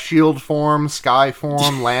form, it's got shield form, sky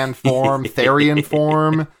form, land form, Therian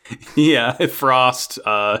form. Yeah, frost,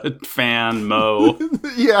 fan, Mo.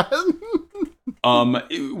 Yeah.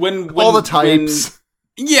 When all the types.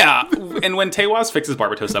 And when Tewas fixes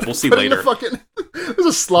Barbatos up, we'll see later. There's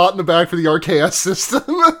a slot in the back for the RKS system.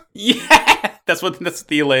 Yeah, that's what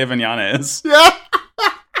the Alea Vignana is. Yeah.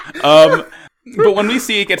 But when we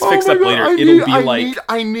see it gets fixed up later, I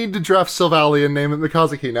need to draft Sylvally and name it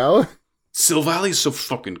Mikazuki now. Sylvally's so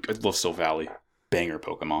fucking good. I love Sylvally. Banger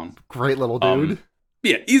Pokemon. Great little dude.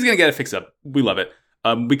 Yeah, he's gonna get it fixed up. We love it.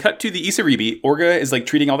 We cut to the Isaribi. Orga is like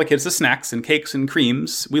treating all the kids to snacks and cakes and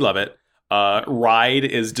creams. We love it. Ride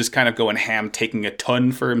is just kind of going ham, taking a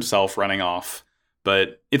ton for himself, running off.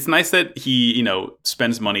 But it's nice that he, you know,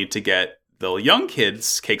 spends money to get the young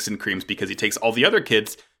kids cakes and creams because he takes all the other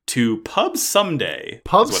kids to Pub Someday.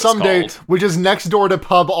 Pub Someday, which is next door to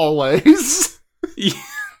Pub Always.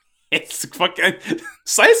 It's fucking...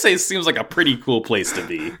 Saisei seems like a pretty cool place to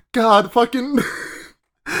be. God, fucking...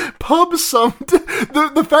 Pub Someday...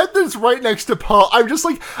 The fact that it's right next to Pub...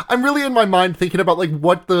 I'm really in my mind thinking about, like,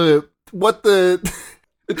 what the...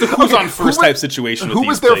 It's a who's on first type situation with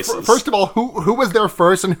these places. First of all, who was there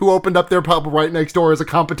first and who opened up their pub right next door as a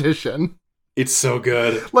competition? It's so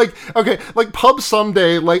good. Like, okay, like Pub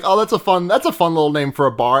Someday, like, oh, that's a fun little name for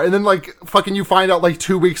a bar. And then, like, fucking you find out, like,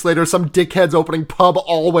 2 weeks later, some dickhead's opening Pub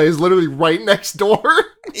Always, literally right next door.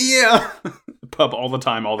 Yeah. Pub all the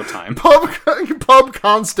time. Pub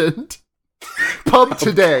Constant. Pub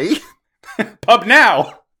Today. Pub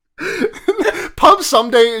Now. Pub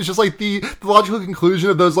Someday is just like the logical conclusion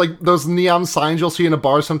of those neon signs you'll see in a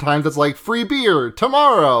bar sometimes that's like, free beer,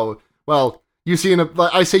 tomorrow. Well... I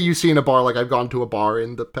say you see in a bar like I've gone to a bar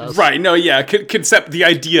in the past. Right, no, yeah, concept the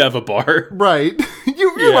idea of a bar. Right.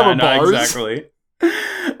 you remember bars. Exactly.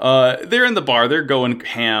 They're in the bar, they're going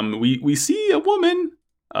ham. We see a woman,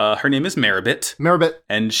 her name is Meribit.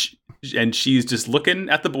 And she's just looking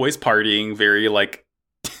at the boys partying, very like...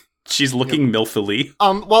 She's looking milfily.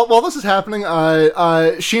 While this is happening,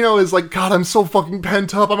 Shino is like, God, I'm so fucking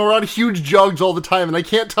pent up. I'm around huge jugs all the time, and I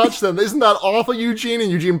can't touch them. Isn't that awful, Eugene?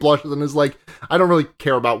 And Eugene blushes and is like, I don't really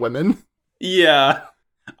care about women. Yeah,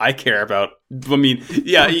 I care about... I mean,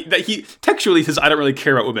 yeah, he textually says, I don't really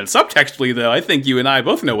care about women. Subtextually, though, I think you and I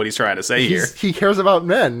both know what he's trying to say here. He cares about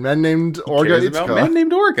men named Orga. He cares about men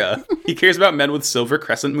named Orga. He cares about men with silver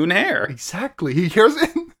crescent moon hair. Exactly. He cares...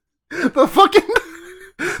 The fucking...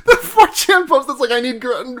 The 4chan post that's like,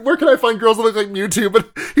 where can I find girls that look like Mewtwo?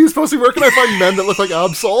 But he was posting, where can I find men that look like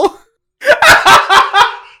Absol?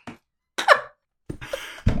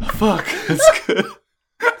 Fuck, that's good.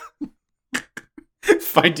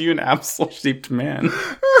 Find you an Absol-shaped man.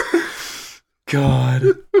 God.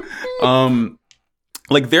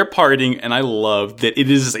 Like, they're partying, and I love that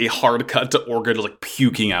it is a hard cut to Orga to, like,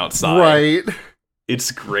 puking outside. Right.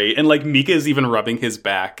 It's great, and like Mika is even rubbing his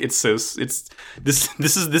back. This is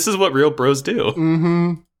what real bros do.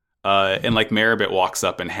 Mm-hmm. And like Maribit walks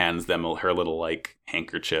up and hands them her little like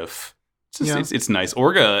handkerchief. It's nice.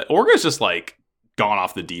 Orga's just like gone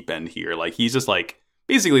off the deep end here. Like he's just like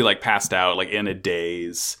basically like passed out, like in a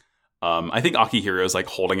daze. I think Akihiro's like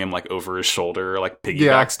holding him like over his shoulder, like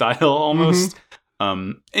piggyback style almost.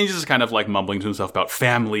 And he's just kind of like mumbling to himself about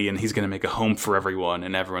family, and he's gonna make a home for everyone.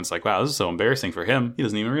 And everyone's like, "Wow, this is so embarrassing for him. He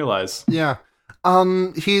doesn't even realize." Yeah.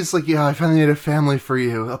 He's like, "Yeah, I finally made a family for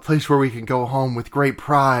you, a place where we can go home with great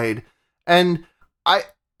pride." And I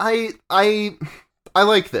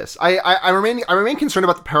like this. I remain concerned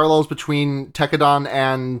about the parallels between Tekadon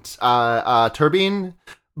and Turbine,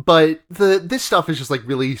 but this stuff is just like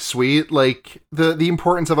really sweet. Like the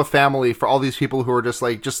importance of a family for all these people who are just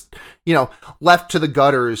left to the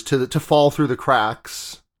gutters to fall through the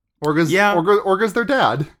cracks. Orga's their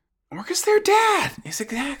dad. Orga's their dad. Yes,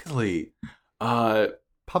 exactly. Papa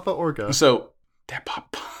Orga. So, Papa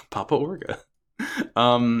Orga.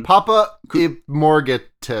 Papa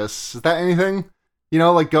Immorgatus. Is that anything?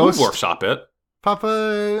 Like Ghost? We'll workshop it.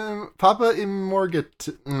 Papa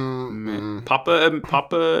Immorgat.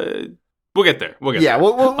 Papa. We'll get there. We'll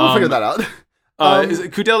figure that out.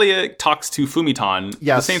 Kudelia talks to Fumitan.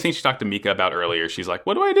 Yes. The same thing she talked to Mika about earlier. She's like,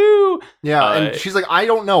 "What do I do?" Yeah, and she's like, "I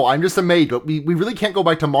don't know. I'm just a maid, but we really can't go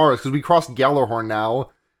back to Mars because we crossed Gjallarhorn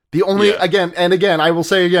now. The only again, I will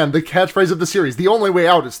say again, the catchphrase of the series: the only way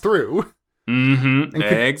out is through." Mm-hmm.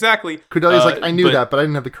 Exactly. Kudelia's like, "I knew that, but I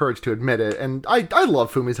didn't have the courage to admit it." And I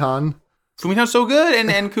love Fumitan. Fumitan's so good,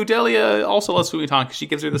 and Kudelia also loves Fumitan because she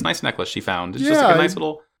gives her this nice necklace she found. It's just like a nice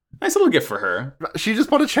little gift for her. She just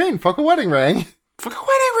bought a chain. Fuck a wedding ring. Fuck a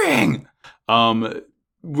wedding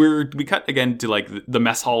ring. We cut again to like the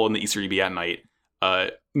mess hall in the Easter EB at night.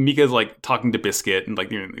 Mika's like talking to Biscuit, and like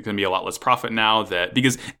there's gonna be a lot less profit now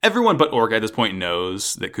because everyone but Orga at this point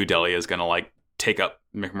knows that Kudelia is gonna like take up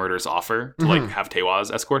McMurder's offer to like have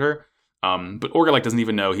Tewaz escort her. But Orga like doesn't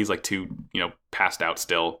even know. He's like too passed out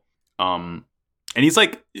still. And he's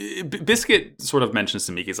like, Biscuit sort of mentions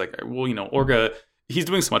to Mika, he's like, well, Orga, he's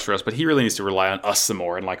doing so much for us, but he really needs to rely on us some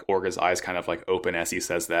more. And like Orga's eyes kind of like open as he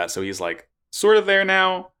says that. So he's like sort of there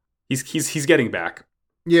now. He's getting back.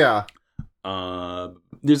 Yeah.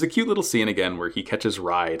 There's a cute little scene again where he catches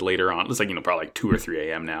Ride later on. It's like, probably like 2 or 3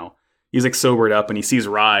 a.m. now. He's like sobered up and he sees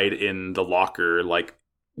Ride in the locker, like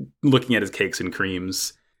looking at his cakes and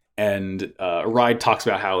creams. And Ride talks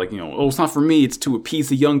about how, like, it's not for me. It's to appease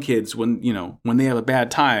the young kids when they have a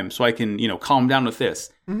bad time, so I can, calm down with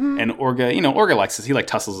this. Mm-hmm. And Orga likes this. He like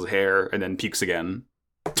tussles his hair and then pukes again.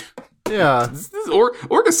 Yeah,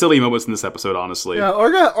 Orga's silly moments in this episode, honestly. Yeah,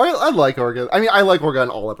 I like Orga. I mean, I like Orga in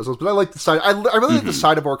all episodes, but I like the side. I really like the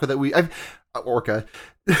side of Orca that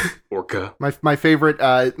Orca. My favorite.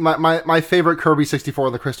 My favorite Kirby 64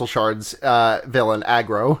 and the Crystal Shards villain,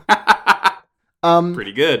 Aggro.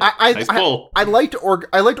 Pretty good. Nice pull. I liked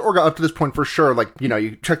Orga up to this point for sure. Like,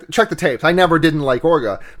 you check the tapes. I never didn't like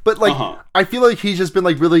Orga, but like I feel like he's just been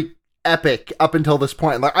like really epic up until this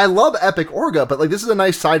point. Like I love epic Orga, but like this is a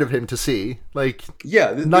nice side of him to see. Like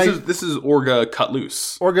this is Orga cut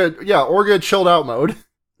loose. Orga chilled out mode.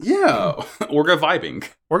 Yeah, Orga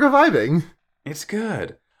vibing. It's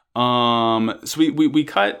good. So we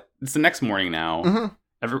cut. It's the next morning now. Mm-hmm.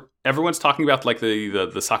 Everyone's talking about like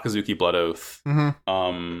the Sakazuki blood oath.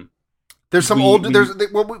 Mm-hmm. There's some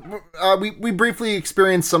we briefly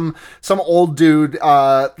experienced some old dude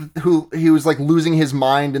who he was like losing his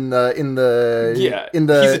mind in the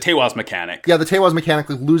he's a Tewaz mechanic. Yeah, the Tewaz mechanic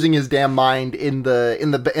like losing his damn mind in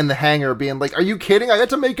the hangar, being like, "Are you kidding? I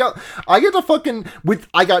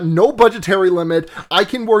got no budgetary limit. I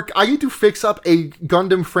get to fix up a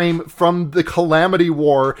Gundam frame from the Calamity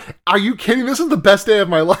War. Are you kidding? This is the best day of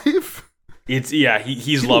my life." He's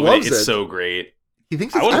loving it. It's so great. He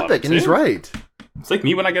thinks it's epic, and he's right. It's like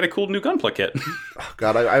me when I get a cool new Gunpla kit. Oh,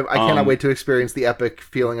 God, I cannot wait to experience the epic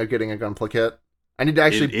feeling of getting a Gunpla kit. I need to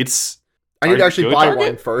actually buy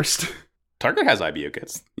one first. Target has IBO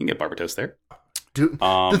kits. You can get Barbatos there. Dude,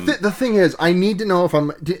 the thing is, I need to know if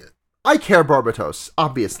I care Barbatos,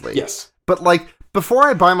 obviously. Yes. But, like, before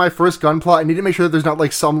I buy my first Gunpla, I need to make sure that there's not,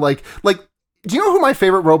 like, some, like... Do you know who my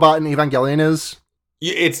favorite robot in Evangelion is?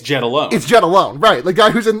 It's Jet Alone. It's Jet Alone, right. The guy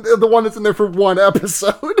who's the one that's in there for one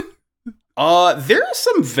episode. There are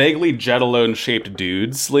some vaguely Jet Alone shaped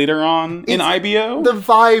dudes later on in IBO. The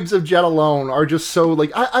vibes of Jet Alone are just so, like,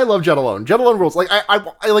 I love Jet Alone. Jet Alone rules. Like, I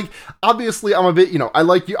like, obviously I'm a bit, I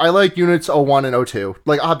like units 01 and 02.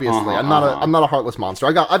 Like, obviously, I'm not a heartless monster.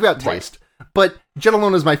 I've got taste. but Jet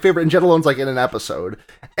Alone is my favorite, and Jet Alone's like in an episode.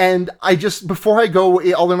 And I just, before I go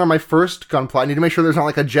all in on my first Gunpla, I need to make sure there's not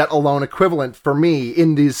like a Jet Alone equivalent for me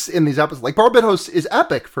in these episodes. Like Barbatos is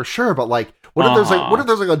epic for sure, but like, what if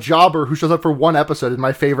there's like a jobber who shows up for one episode is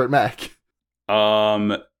my favorite mech?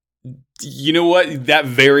 You know what? That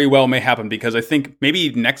very well may happen, because I think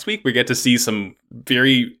maybe next week we get to see some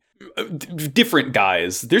very different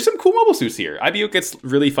guys. There's some cool mobile suits here. IBO gets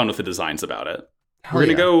really fun with the designs about it. We're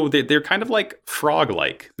gonna go. They're kind of like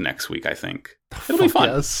frog-like next week. I think it'll be fun.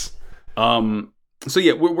 Yes. So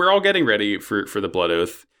yeah, we're all getting ready for the Blood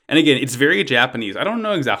Oath, and again, it's very Japanese. I don't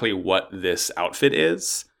know exactly what this outfit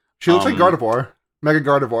is. She looks like Gardevoir, Mega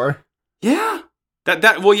Gardevoir. Yeah.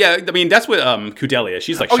 Well, yeah, I mean, that's what Kudelia.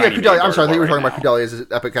 She's like, Kudelia. I'm sorry, I think you were talking about Kudelia's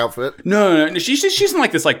epic outfit. No. She's in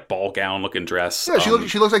like this like ball gown looking dress. Yeah, she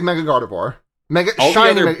looks like Mega Gardevoir.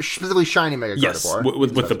 Specifically shiny Mega Gardevoir.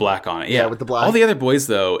 Yes, with the black on it. Yeah, with the black. All the other boys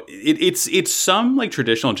though, it's some like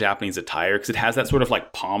traditional Japanese attire, because it has that sort of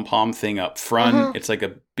like pom pom thing up front. Mm-hmm. It's like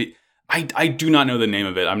a big. I do not know the name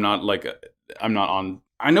of it. I'm not on.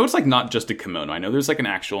 I know it's like not just a kimono. I know there's like an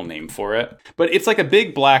actual name for it, but it's like a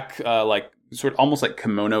big black like sort of almost like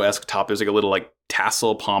kimono-esque top. There's like a little like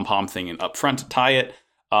tassel pom-pom thing up front to tie it.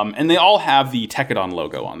 And they all have the Tekadon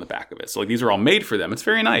logo on the back of it. So like these are all made for them. It's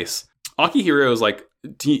very nice. Akihiro is like,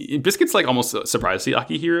 Biscuit's like almost surprised to see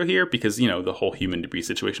Akihiro here, because, you know, the whole human debris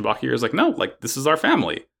situation. But Akihiro is like, no, like this is our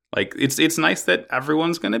family. Like it's nice that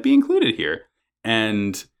everyone's going to be included here.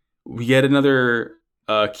 And we get another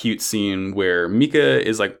cute scene where Mika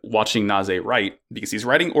is like watching Naze write, because he's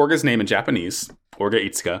writing Orga's name in Japanese, Orga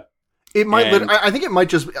Itsuka. It might. I think it might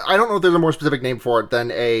just. I don't know if there's a more specific name for it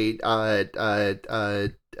than a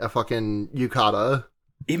fucking yukata.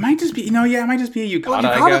 It might just be. No, yeah, it might just be a yukata.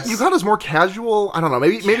 Well, I guess yukata's more casual. I don't know.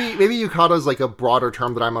 Maybe yukata is like a broader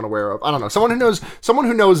term that I'm unaware of. I don't know. Someone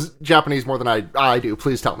who knows Japanese more than I do.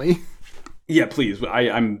 Please tell me. Yeah, please.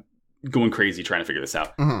 I'm going crazy trying to figure this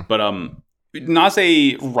out. Mm-hmm. But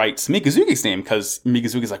Naze writes Mikazuki's name because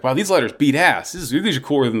Mikazuki's like, wow, these letters beat ass. These are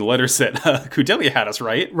cooler than the letters that Kudelia had us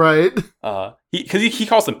write. Right. Because he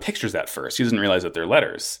calls them pictures at first. He doesn't realize that they're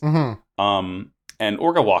letters. Mm-hmm. And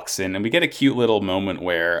Orga walks in, and we get a cute little moment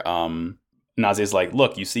where Naze's like,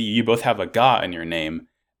 look, you see, you both have a ga in your name.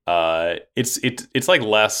 It's like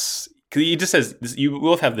less, because he just says, you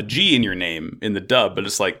both have the G in your name in the dub, but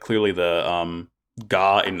it's like clearly the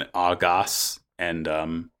ga in agas and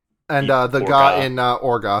the ga in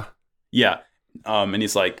Orga. Yeah. And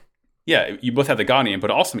he's like, yeah, you both have the ga name,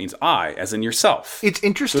 but it also means I, as in yourself. It's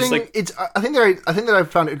interesting. So it's like, I think that I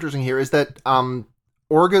found interesting here is that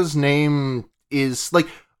Orga's name is like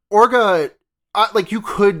Orga. Like you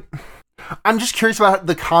could. I'm just curious about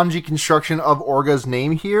the kanji construction of Orga's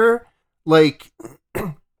name here. Like,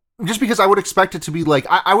 just because I would expect it to be like,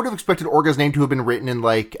 I would have expected Orga's name to have been written in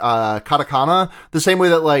like katakana, the same way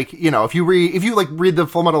that like, you know, if you read the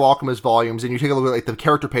Full Metal Alchemist volumes and you take a look at like the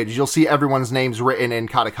character pages, you'll see everyone's names written in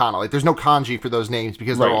katakana. Like there's no kanji for those names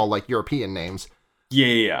because they're all like European names.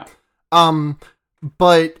 Yeah.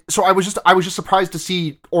 But so I was just surprised to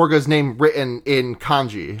see Orga's name written in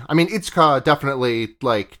kanji. I mean, Itsuka definitely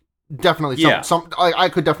some I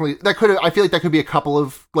feel like that could be a couple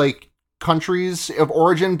of like countries of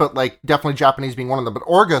origin, but like definitely Japanese being one of them. But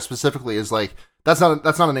Orga specifically is like that's not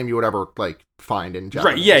a name you would ever like find in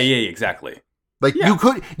Japanese. Right? Yeah, exactly. Like you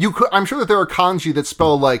could. I'm sure that there are kanji that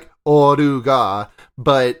spell like Oruga,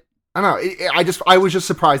 but I don't know. I was just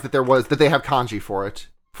surprised that they have kanji for it.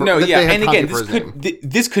 And again,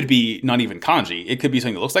 this could be not even kanji. It could be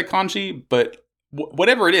something that looks like kanji, but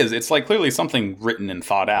whatever it is, it's like clearly something written and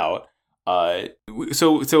thought out.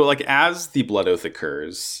 So like as the Blood Oath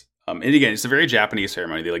occurs. And again, it's a very Japanese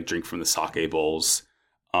ceremony. They like drink from the sake bowls.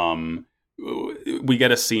 We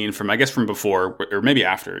get a scene from before or maybe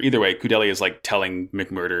after. Either way, Kudelia is like telling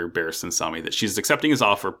McMurder, Barris, and Sami that she's accepting his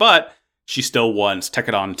offer, but she still wants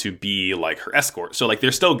Tekadon to be like her escort. So like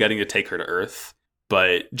they're still getting to take her to Earth,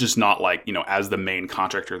 but just not like, you know, as the main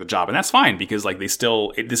contractor of the job. And that's fine because like this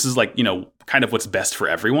is like, you know, kind of what's best for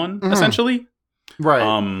everyone, essentially. Right.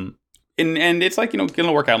 And it's like, you know, going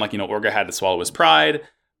to work out. Like, you know, Orga had to swallow his pride.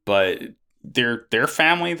 But they're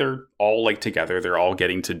family. They're all like together. They're all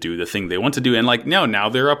getting to do the thing they want to do. And like, no, now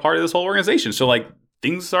they're a part of this whole organization. So like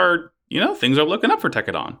things are looking up for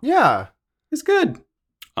Tekadon. Yeah. It's good.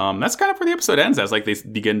 That's kind of where the episode ends as like they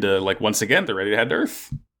begin to like, once again, they're ready to head to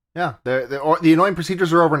Earth. Yeah. The annoying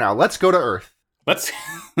procedures are over now. Let's go to Earth. Let's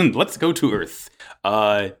go to Earth.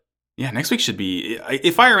 Yeah, next week should be,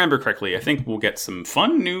 if I remember correctly, I think we'll get some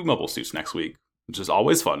fun new mobile suits next week. Which is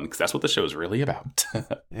always fun because that's what the show is really about.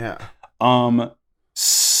 Yeah.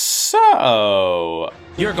 So Uh-oh.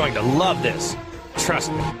 You're going to love this.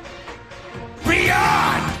 Trust me.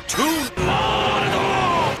 Beyond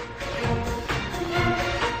Tomorrow!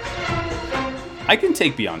 I can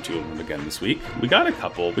take Beyond Two of them again this week. We got a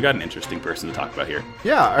couple. We got an interesting person to talk about here.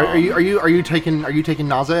 Yeah, are you taking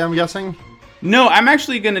Naze, I'm guessing? No, I'm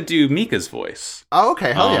actually going to do Mika's voice. Oh,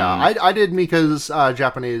 okay, hell yeah. I did Mika's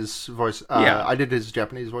Japanese voice. Yeah. I did his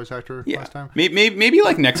Japanese voice actor last time. Maybe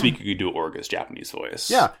like next week you could do Orga's Japanese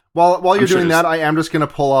voice. Yeah. While you're doing that, I am just going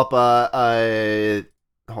to pull up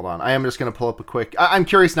hold on. I am just going to pull up a quick... I'm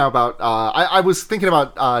curious now about... I was thinking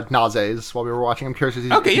about Naze's while we were watching. I'm curious if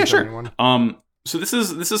he's... Okay, yeah, sure. Anyone. So this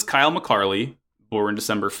is Kyle McCarley, born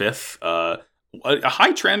December 5th. A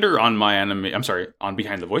high trender on on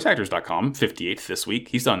BehindTheVoiceActors.com, 58th this week.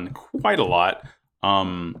 He's done quite a lot.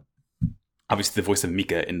 Obviously the voice of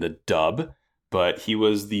Mika in the dub, but he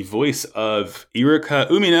was the voice of Iruka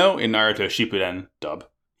Umino in Naruto Shippuden dub.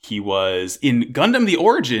 He was in Gundam The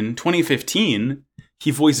Origin 2015. He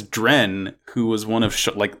voiced Dren, who was one of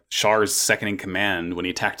Char's second in command when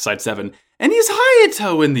he attacked Side 7, and he's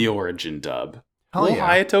Hayato in the Origin dub. Hell yeah.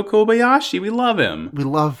 Hayato Kobayashi, we love him. We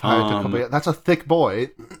love Hayato Kobayashi. That's a thick boy.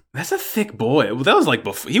 That's a thick boy. Well, that was like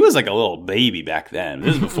before. He was like a little baby back then.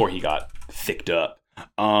 This is before he got thicked up.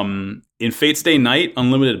 In Fate Stay Night,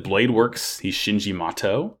 Unlimited Blade Works, he's Shinji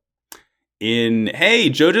Mato. In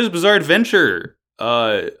JoJo's Bizarre Adventure,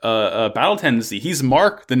 Battle Tendency, he's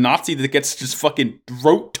Mark, the Nazi that gets just fucking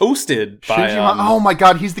toasted by. Oh my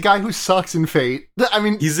god, he's the guy who sucks in Fate. I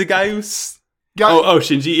mean, he's the guy who's.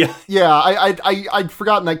 Shinji. Yeah, I'd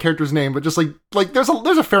forgotten that character's name, but just like there's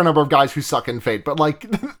a fair number of guys who suck in Fate, but like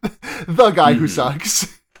the guy who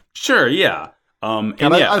sucks. Sure, yeah.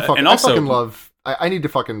 I fucking love. I need to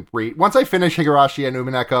fucking read. Once I finish Higurashi and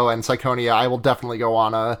Umineko and Psychonia, I will definitely go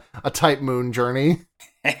on a Type Moon journey.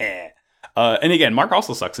 And again, Mark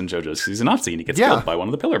also sucks in JoJo's because he's a Nazi and he gets killed by one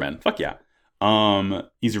of the Pillar Men. Fuck yeah.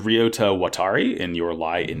 He's Ryota Watari in Your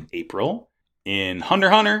Lie in April. In Hunter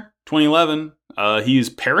x Hunter 2011, he's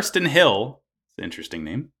Pariston Hill. It's an interesting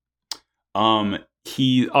name.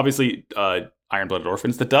 He obviously Iron Blooded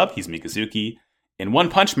Orphans the dub. He's Mikazuki. In One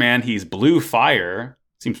Punch Man, he's Blue Fire.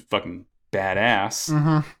 Seems fucking badass.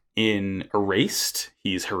 Mm-hmm. In Erased,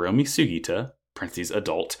 he's Hiromi Sugita, parentheses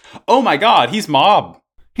adult. Oh my god, he's Mob.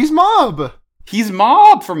 He's Mob. He's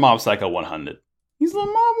Mob from Mob Psycho 100. He's the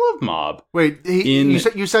Mob Love Mob. Wait, you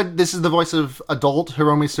said this is the voice of adult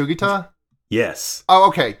Hiromi Sugita? Yes. Oh,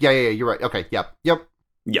 okay. Yeah, you're right. Okay, yep. In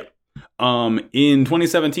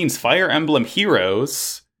 2017's Fire Emblem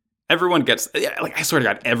Heroes, everyone gets... I swear to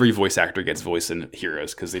God, every voice actor gets voice in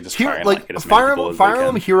Heroes because they just try and get as many people as Fire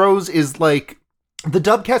Emblem Heroes is like... The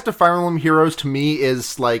dubcast of Fire Emblem Heroes to me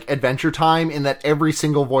is like Adventure Time in that every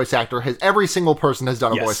single person has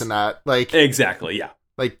done a voice in that. Like exactly, yeah.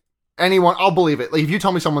 Like anyone, I'll believe it. Like if you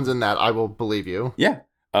tell me someone's in that, I will believe you. Yeah.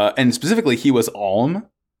 And specifically, he was Alm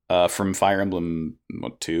from Fire Emblem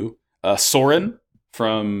 2, Soren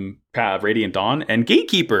from Radiant Dawn, and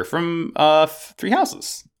Gatekeeper from Three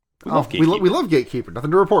Houses. We love Gatekeeper.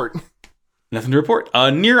 Nothing to report. Nothing to report.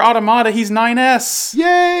 Near Automata, he's 9S.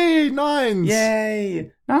 Yay, 9s.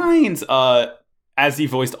 Yay, 9s. As he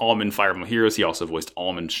voiced Alm in Fire Emblem Heroes, he also voiced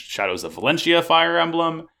Alm in Shadows of Valencia Fire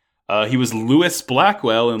Emblem. He was Lewis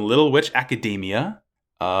Blackwell in Little Witch Academia.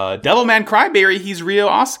 Devilman Cryberry, he's Ryo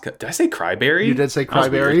Asuka. Did I say Cryberry? You did say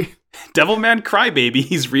Cryberry. Devilman Crybaby,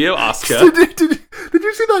 he's Ryo Asuka. Did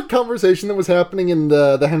you see that conversation that was happening in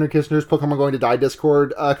the Henry Kissinger's Pokemon Going to Die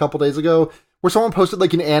Discord a couple days ago? Where someone posted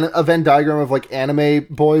like a Venn diagram of like anime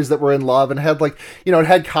boys that were in love and had like, it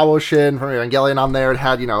had Kawoshin from Evangelion on there. It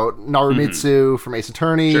had, Narumitsu from Ace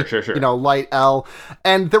Attorney, Sure. Light L.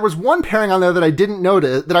 And there was one pairing on there that I didn't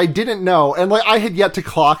know. And like I had yet to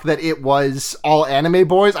clock that it was all anime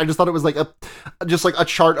boys. I just thought it was like a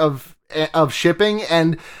chart of shipping.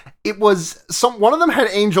 And it was one of them had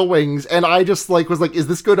angel wings. And I just was like, is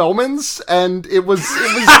this Good Omens? And it was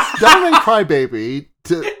Devilman Crybaby.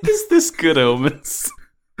 Is this Good Omens?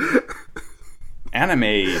 Anime.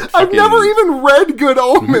 I've never even read Good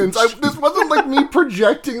Omens. This wasn't like me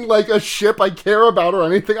projecting like a ship I care about or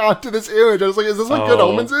anything onto this image. I was like, is this what Good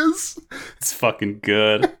Omens is? It's fucking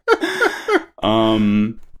good.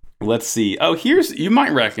 Let's see. Oh, you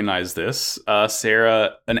might recognize this,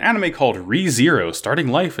 Sarah. An anime called ReZero, Starting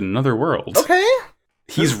Life in Another World. Okay.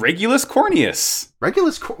 He's Regulus Corneus.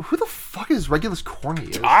 Who the fuck is Regulus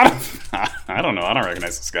Corneus? I don't know. I don't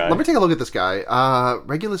recognize this guy. Let me take a look at this guy.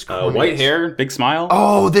 Regulus Corneus. White hair, big smile.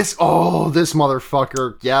 This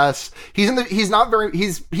motherfucker. Yes. He's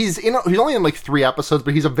only in like 3 episodes,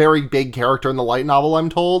 but he's a very big character in the light novel, I'm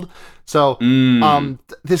told. So,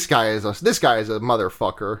 this guy is a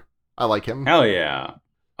motherfucker. I like him. Hell yeah.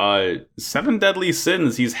 Seven Deadly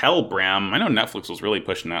Sins, he's Hellbram. I know Netflix was really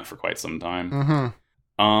pushing that for quite some time.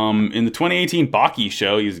 Mm-hmm. In the 2018 Baki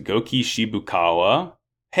show, he's Goki Shibukawa.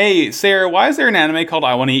 Hey, Sarah, why is there an anime called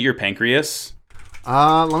I Want to Eat Your Pancreas?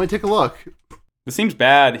 Let me take a look. This seems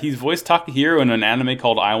bad. He's voiced Takahiro in an anime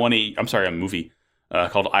called a movie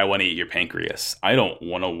called I Want to Eat Your Pancreas. I don't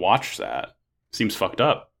want to watch that. Seems fucked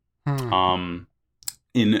up. In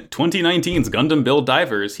 2019's Gundam Build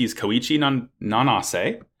Divers, he's Koichi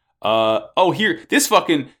Nanase.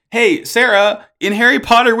 Hey, Sarah, in Harry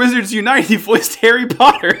Potter Wizards Unite, he voiced Harry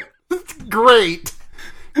Potter. Great.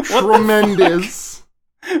 Tremendous.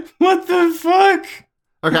 What the fuck?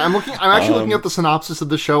 Okay, I'm actually looking up the synopsis of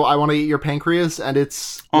the show I Want to Eat Your Pancreas, and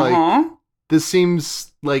it's like, this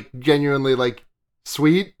seems like genuinely like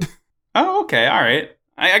sweet. Oh, okay, all right.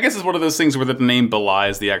 I guess it's one of those things where the name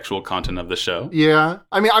belies the actual content of the show. Yeah,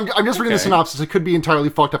 I mean, I'm just reading the synopsis. It could be entirely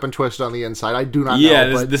fucked up and twisted on the inside. I do not know.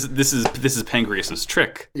 Yeah, this is Pancreas's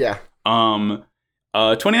trick. Yeah.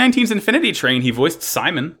 2019's Infinity Train. He voiced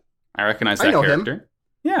Simon. I recognize that character. Him.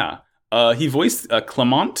 Yeah. He voiced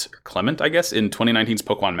Clement, I guess, in 2019's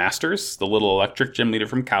Pokemon Masters, the little electric gym leader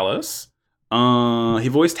from Kalos. He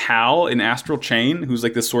voiced Hal in Astral Chain, who's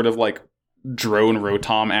like this sort of like drone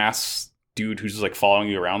Rotom ass dude who's just like following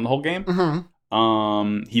you around the whole game.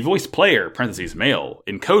 Mm-hmm. He voiced Player (male)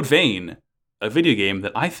 in Code Vein, a video game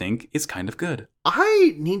that I think is kind of good.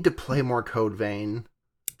 I need to play more Code Vein.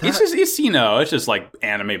 It's just like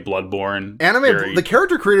anime Bloodborne. The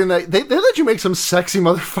character creator in that, they let you make some sexy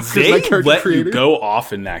motherfuckers. They let you go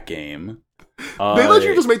off in that game. They let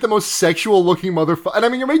you just make the most sexual looking motherfucker. And I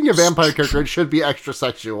mean, you're making a vampire character. It should be extra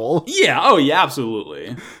sexual. Yeah. Oh, yeah,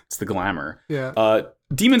 absolutely. It's the glamour. Yeah.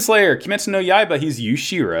 Demon Slayer, Kimetsu no Yaiba, he's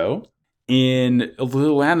Yushiro in a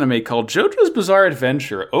little anime called JoJo's Bizarre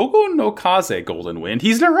Adventure, Ogo no Kaze Golden Wind.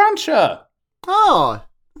 He's Narancia. Oh.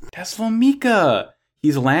 Tesla Mika.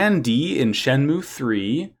 He's Lan Di in Shenmue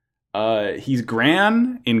 3. He's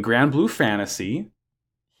Gran in Grand Blue Fantasy.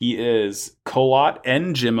 He is Kolot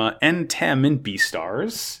and Jima and Tem in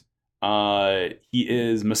Beastars. He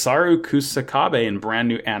is Masaru Kusakabe in Brand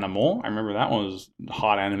New Animal. I remember that one was a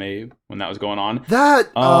hot anime when that was going on.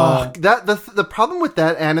 The problem with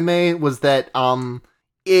that anime was that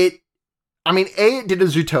it did a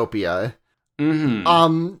Zootopia.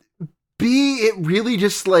 Mm-hmm. B, it really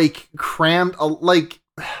just like crammed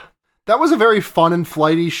that was a very fun and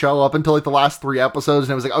flighty show up until like the last 3 episodes,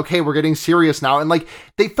 and it was like, okay, we're getting serious now. And like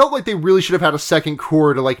they felt like they really should have had a second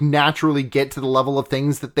core to like naturally get to the level of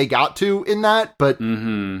things that they got to in that. But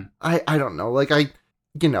I don't know. Like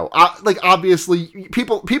obviously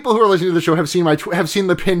people who are listening to the show have seen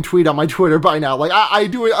the pinned tweet on my Twitter by now. Like I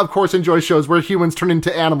do of course enjoy shows where humans turn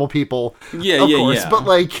into animal people. Yeah, of course. But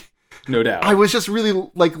like, no doubt, I was just really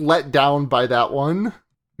like let down by that one.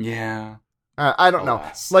 Yeah. I don't know.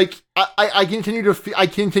 Like I continue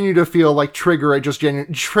to feel like Trigger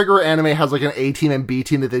anime has like an A team and B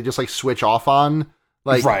team that they just like switch off on.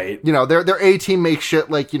 Like, right. You know, their A team makes shit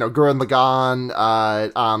like, you know, Gurren Lagann,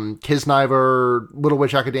 Kisniver, Little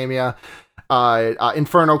Witch Academia,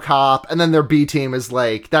 Inferno Cop, and then their B team is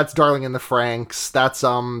like, that's Darling in the Franxx, that's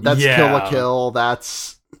Kill la Kill,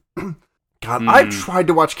 that's God, I've tried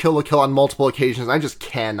to watch Kill la Kill on multiple occasions, I just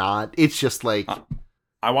cannot. It's just like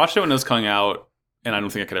I watched it when it was coming out, and I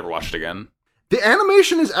don't think I could ever watch it again. The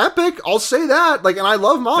animation is epic, I'll say that. Like, and I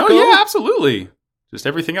love Mako. Oh yeah, absolutely. Just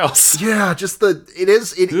everything else. Yeah, just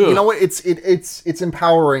you know what, it's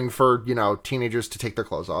empowering for, you know, teenagers to take their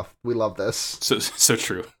clothes off. We love this. So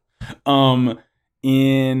true.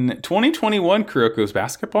 In 2021 Kuroko's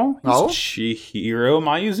Basketball, he's Chihiro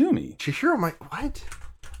Mayuzumi. What?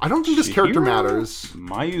 I don't think this character matters.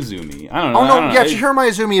 Mayuzumi. I don't know. Oh, no, yeah, Chihiro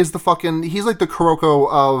Mayuzumi is he's like the Kuroko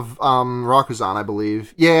of Rakuzan, I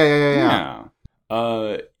believe. Yeah.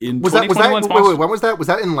 In was 2021 wait, when was that? Was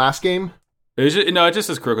that in last game? It just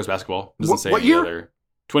says Kuroko's Basketball. It doesn't say what any year? other.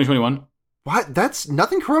 2021. What? That's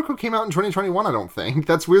nothing Kuroko came out in 2021, I don't think.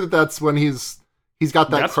 That's weird that's when he's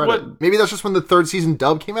got that credit. Maybe that's just when the 3rd season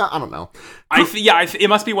dub came out. I don't know. It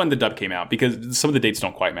must be when the dub came out because some of the dates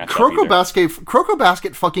don't quite match up either. Kuroko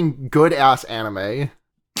Basket, fucking good ass anime.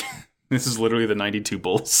 This is literally the 92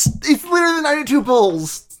 Bulls. It's literally the 92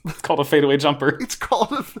 Bulls. It's called a fadeaway jumper.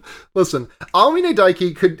 Listen, Aomine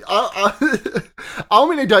Daiki could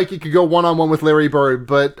go one-on-one with Larry Bird,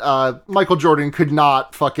 but Michael Jordan could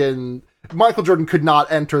not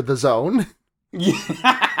enter the zone.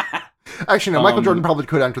 Yeah. Actually, no, Michael Jordan probably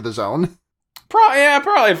could enter the zone. Probably.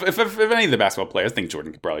 If any of the basketball players, I think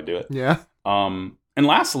Jordan could probably do it. Yeah. And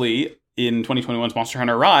lastly, in 2021's Monster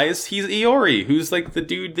Hunter Rise, he's Iori, who's like the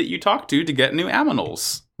dude that you talk to get new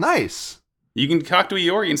aminals. Nice. You can talk to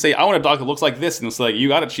Iori and say, I want a dog that looks like this. And it's like, you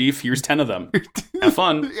got it, Chief. Here's 10 of them. Have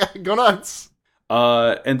fun. Yeah, go nuts.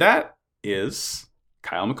 And that is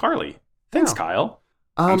Kyle McCarley. Thanks, Kyle.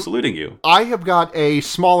 I'm saluting you. I have got a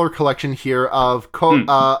smaller collection here of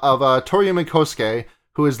Toriyama Kosuke,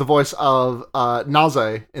 who is the voice of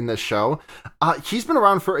Naze in this show. He's been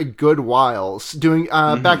around for a good while. Doing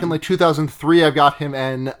back in like 2003, I've got him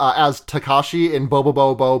in as Takashi in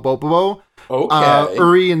Bobobo. Okay.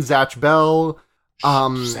 Uri and Zatch Bell.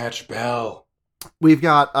 Zatch Bell. We've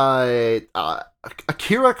got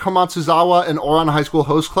Akira Komatsuzawa in Ouran High School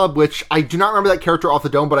Host Club, which I do not remember that character off the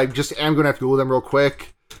dome, but I just am going to have to Google them real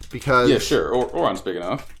quick because yeah, sure. Ouran's big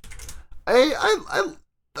enough.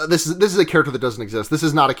 This is a character that doesn't exist. This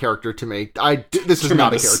is not a character to me. This is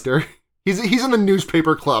not a character. He's in the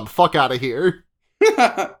newspaper club. Fuck out of here.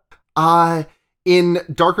 In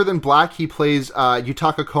Darker Than Black, he plays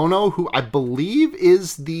Yutaka Kono, who I believe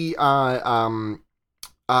is the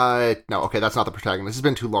no, okay, that's not the protagonist. It's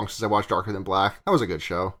been too long since I watched Darker Than Black. That was a good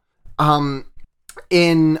show. In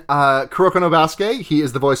Kuroko no Basuke, he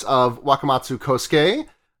is the voice of Wakamatsu Kosuke.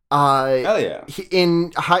 Hell yeah. In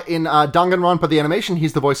Danganronpa the animation,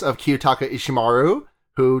 he's the voice of Kiyotaka Ishimaru,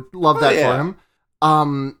 who loved that for him.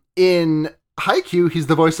 In Haikyuu, he's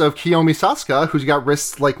the voice of Kiyomi Sasuke, who's got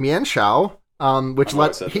wrists like Mienshao, which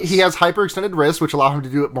he has hyperextended wrists, which allow him to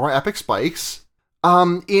do more epic spikes.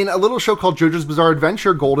 In a little show called JoJo's Bizarre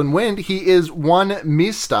Adventure, Golden Wind, he is one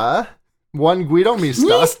Guido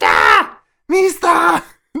Mista. Mista!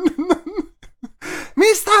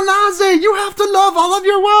 Mr. Naze, you have to love all of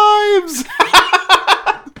your wives!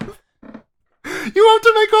 You have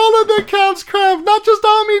to make all of their calves cramp, not just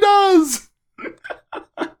Ami does!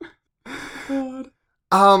 God.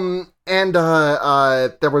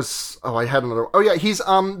 There was... Oh, I had another... Oh, yeah, he's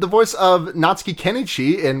the voice of Natsuki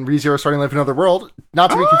Kenichi in ReZero Starting Life in Another World. Not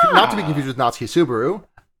to be confused with Natsuki Subaru.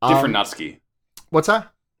 Different Natsuki. What's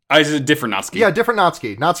that? It's a different Natsuki. Yeah, different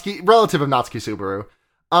Natsuki. Natsuki, relative of Natsuki Subaru.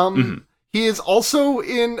 He is also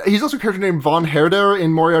he's also a character named Von Herder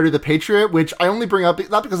in Moriarty the Patriot, which I only bring up,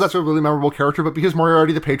 not because that's a really memorable character, but because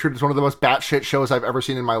Moriarty the Patriot is one of the most batshit shows I've ever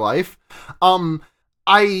seen in my life.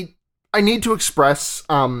 I need to express,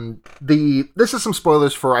 this is some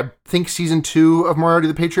spoilers for, I think, season 2 of Moriarty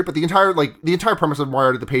the Patriot, but the entire premise of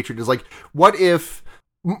Moriarty the Patriot is, like, what if,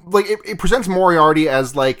 like, it presents Moriarty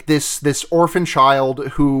as, like, this orphan child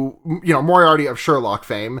who, you know, Moriarty of Sherlock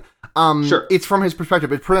fame. Sure. It's from his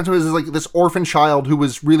perspective. It presents him as, like, this orphan child who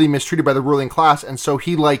was really mistreated by the ruling class, and so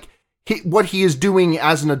what he is doing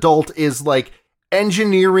as an adult is, like,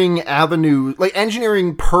 engineering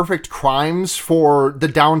perfect crimes for the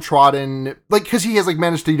downtrodden, like, because he has, like,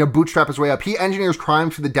 managed to, you know, bootstrap his way up. He engineers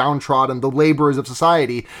crimes for the downtrodden, the laborers of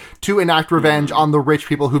society, to enact revenge on the rich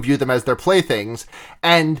people who view them as their playthings.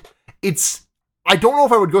 And I don't know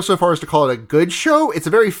if I would go so far as to call it a good show. It's a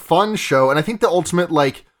very fun show, and I think the ultimate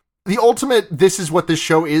this is what this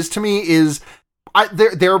show is to me is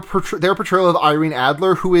their portrayal of Irene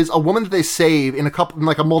Adler, who is a woman that they save in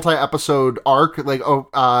a multi-episode arc,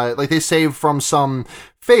 like they save from some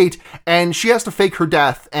fate, and she has to fake her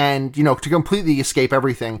death and, you know, to completely escape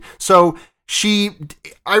everything. So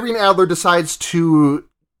Irene Adler decides to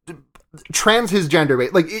trans his gender,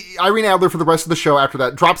 like Irene Adler for the rest of the show after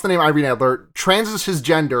that drops the name Irene Adler, transes his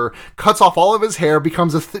gender, cuts off all of his hair,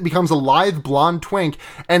 becomes a lithe blonde twink,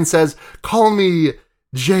 and says, "Call me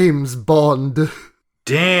James Bond."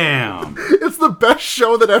 Damn. It's the best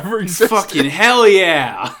show that ever existed. Fucking hell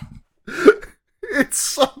yeah. It's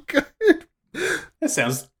so good. That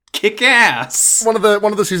sounds kick-ass. One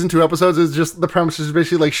of the season 2 episodes is just, the premise is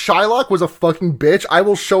basically like, Shylock was a fucking bitch. I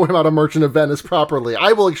will show him how to Merchant of Venice properly.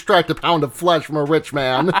 I will extract a pound of flesh from a rich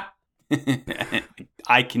man.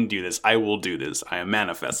 I can do this. I will do this. I am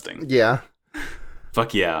manifesting. Yeah.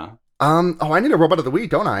 Fuck yeah. I need a robot of the week,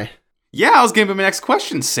 don't I? Yeah, I was gonna be my next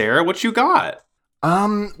question, Sarah. What you got?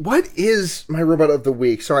 What is my robot of the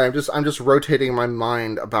week? Sorry, I'm just rotating my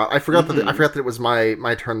mind about. I forgot that it was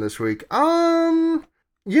my turn this week.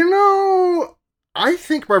 You know, I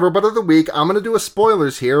think my robot of the week, I'm going to do a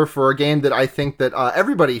spoilers here for a game that I think that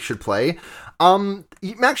everybody should play.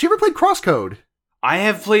 Max, you ever played Crosscode?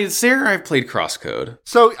 I've played Crosscode.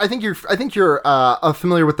 So I think you're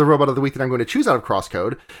familiar with the robot of the week that I'm going to choose out of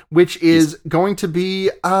Crosscode, which is going to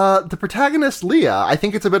be the protagonist Leah. I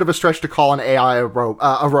think it's a bit of a stretch to call an AI a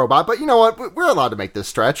robot, but you know what? We're allowed to make this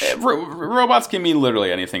stretch. Robots can mean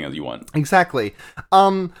literally anything that you want. Exactly.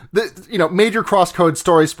 Major Crosscode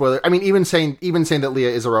story spoiler. I mean, even saying that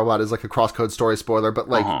Leah is a robot is like a Crosscode story spoiler, but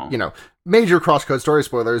like, major Crosscode story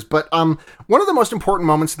spoilers, but one of the most important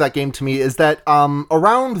moments of that game to me is that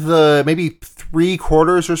around the maybe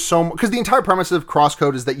 3/4 or so, because the entire premise of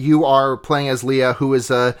Crosscode is that you are playing as Leah, who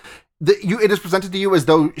is it is presented to you as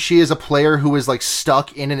though she is a player who is like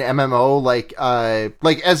stuck in an MMO,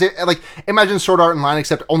 imagine Sword Art Online,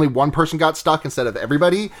 except only one person got stuck instead of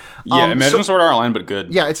everybody. Imagine Sword Art Online, but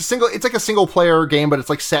good. Yeah, it's like a single player game, but it's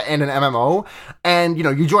like set in an MMO, and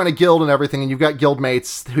you join a guild and everything, and you've got guild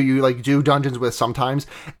mates who you like do dungeons with sometimes.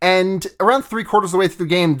 And around 3/4 of the way through the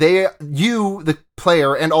game, you, the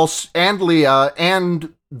player, and Leah,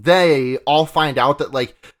 and they all find out that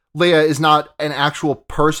like Leia is not an actual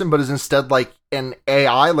person, but is instead like an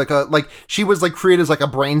AI, like she was like created as like a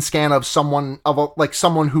brain scan of someone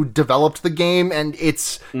who developed the game, and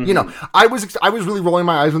it's I was really rolling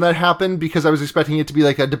my eyes when that happened, because I was expecting it to be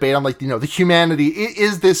like a debate on like the humanity.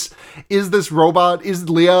 Is this robot, is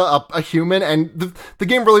Leia a human? And the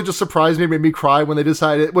game really just surprised me, made me cry when they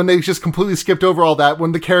just completely skipped over all that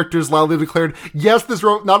when the characters loudly declared, yes,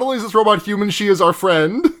 not only is this robot human, she is our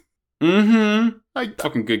friend. Mm-hmm.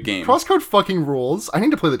 Fucking good game. Crosscode fucking rules. I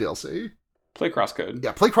need to play the DLC. Play Crosscode.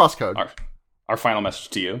 Yeah, play Crosscode. Our final message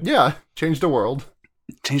to you. Yeah, change the world.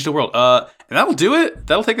 Change the world. And that'll do it.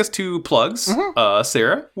 That'll take us to plugs. Mm-hmm.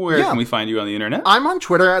 Sarah, where can we find you on the internet? I'm on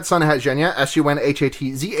Twitter at Sunhatzhenya,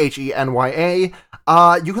 SUNHATZHENYA.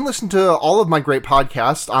 You can listen to all of my great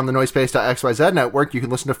podcasts on the Noisepace.xyz network. You can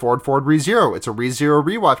listen to Forward ReZero. It's a ReZero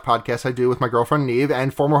rewatch podcast I do with my girlfriend Neve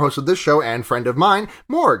and former host of this show and friend of mine,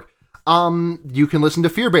 Morg. You can listen to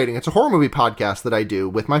Fear Baiting. It's a horror movie podcast that I do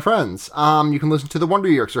with my friends. You can listen to The Wonder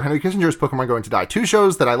Years or Henry Kissinger's Pokemon Going to Die. 2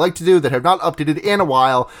 shows that I like to do that have not updated in a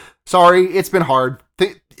while. Sorry, it's been hard.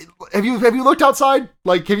 Have you looked outside?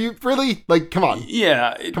 Like, have you really? Like, come on.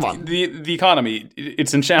 Yeah. Come on. The economy,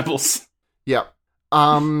 it's in shambles. Yeah.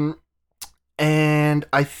 And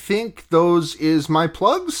I think those is my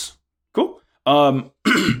plugs. Cool. I've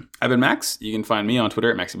been Max. You can find me on Twitter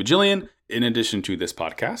at MaxyBajillion. In addition to this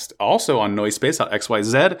podcast, also on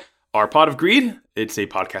Noisepace.xyz, our Pod of Greed. It's a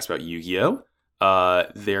podcast about Yu-Gi-Oh!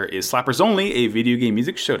 There is Slappers Only, a video game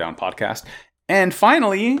music showdown podcast. And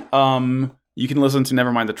finally, you can listen to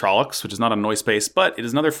Nevermind the Trollocs, which is not on Noisepace, but it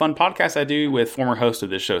is another fun podcast I do with former host of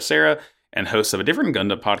this show, Sarah, and hosts of a different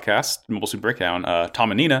Gundam podcast, Mobile Suit Breakdown,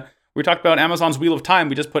 Tom and Nina. We talked about Amazon's Wheel of Time.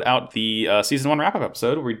 We just put out the Season 1 wrap-up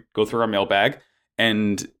episode where we go through our mailbag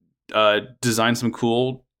and design some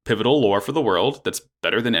cool pivotal lore for the world that's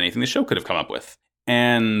better than anything the show could have come up with.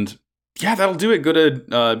 And yeah, that'll do it. Go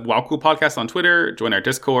to Wow Cool Podcast on Twitter, join our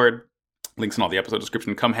Discord, links in all the episode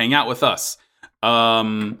description. Come hang out with us.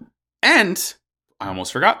 And I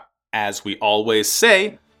almost forgot, as we always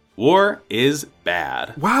say, war is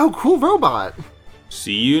bad. Wow, cool robot.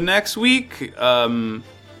 See you next week.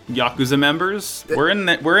 Yakuza members, we're in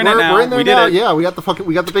it now. We're in there we now. did it. Yeah, we got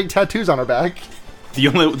the big tattoos on our back. The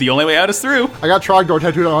only way out is through. I got Trogdor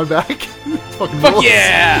tattooed on my back. It's fucking Fuck rules.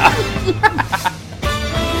 yeah!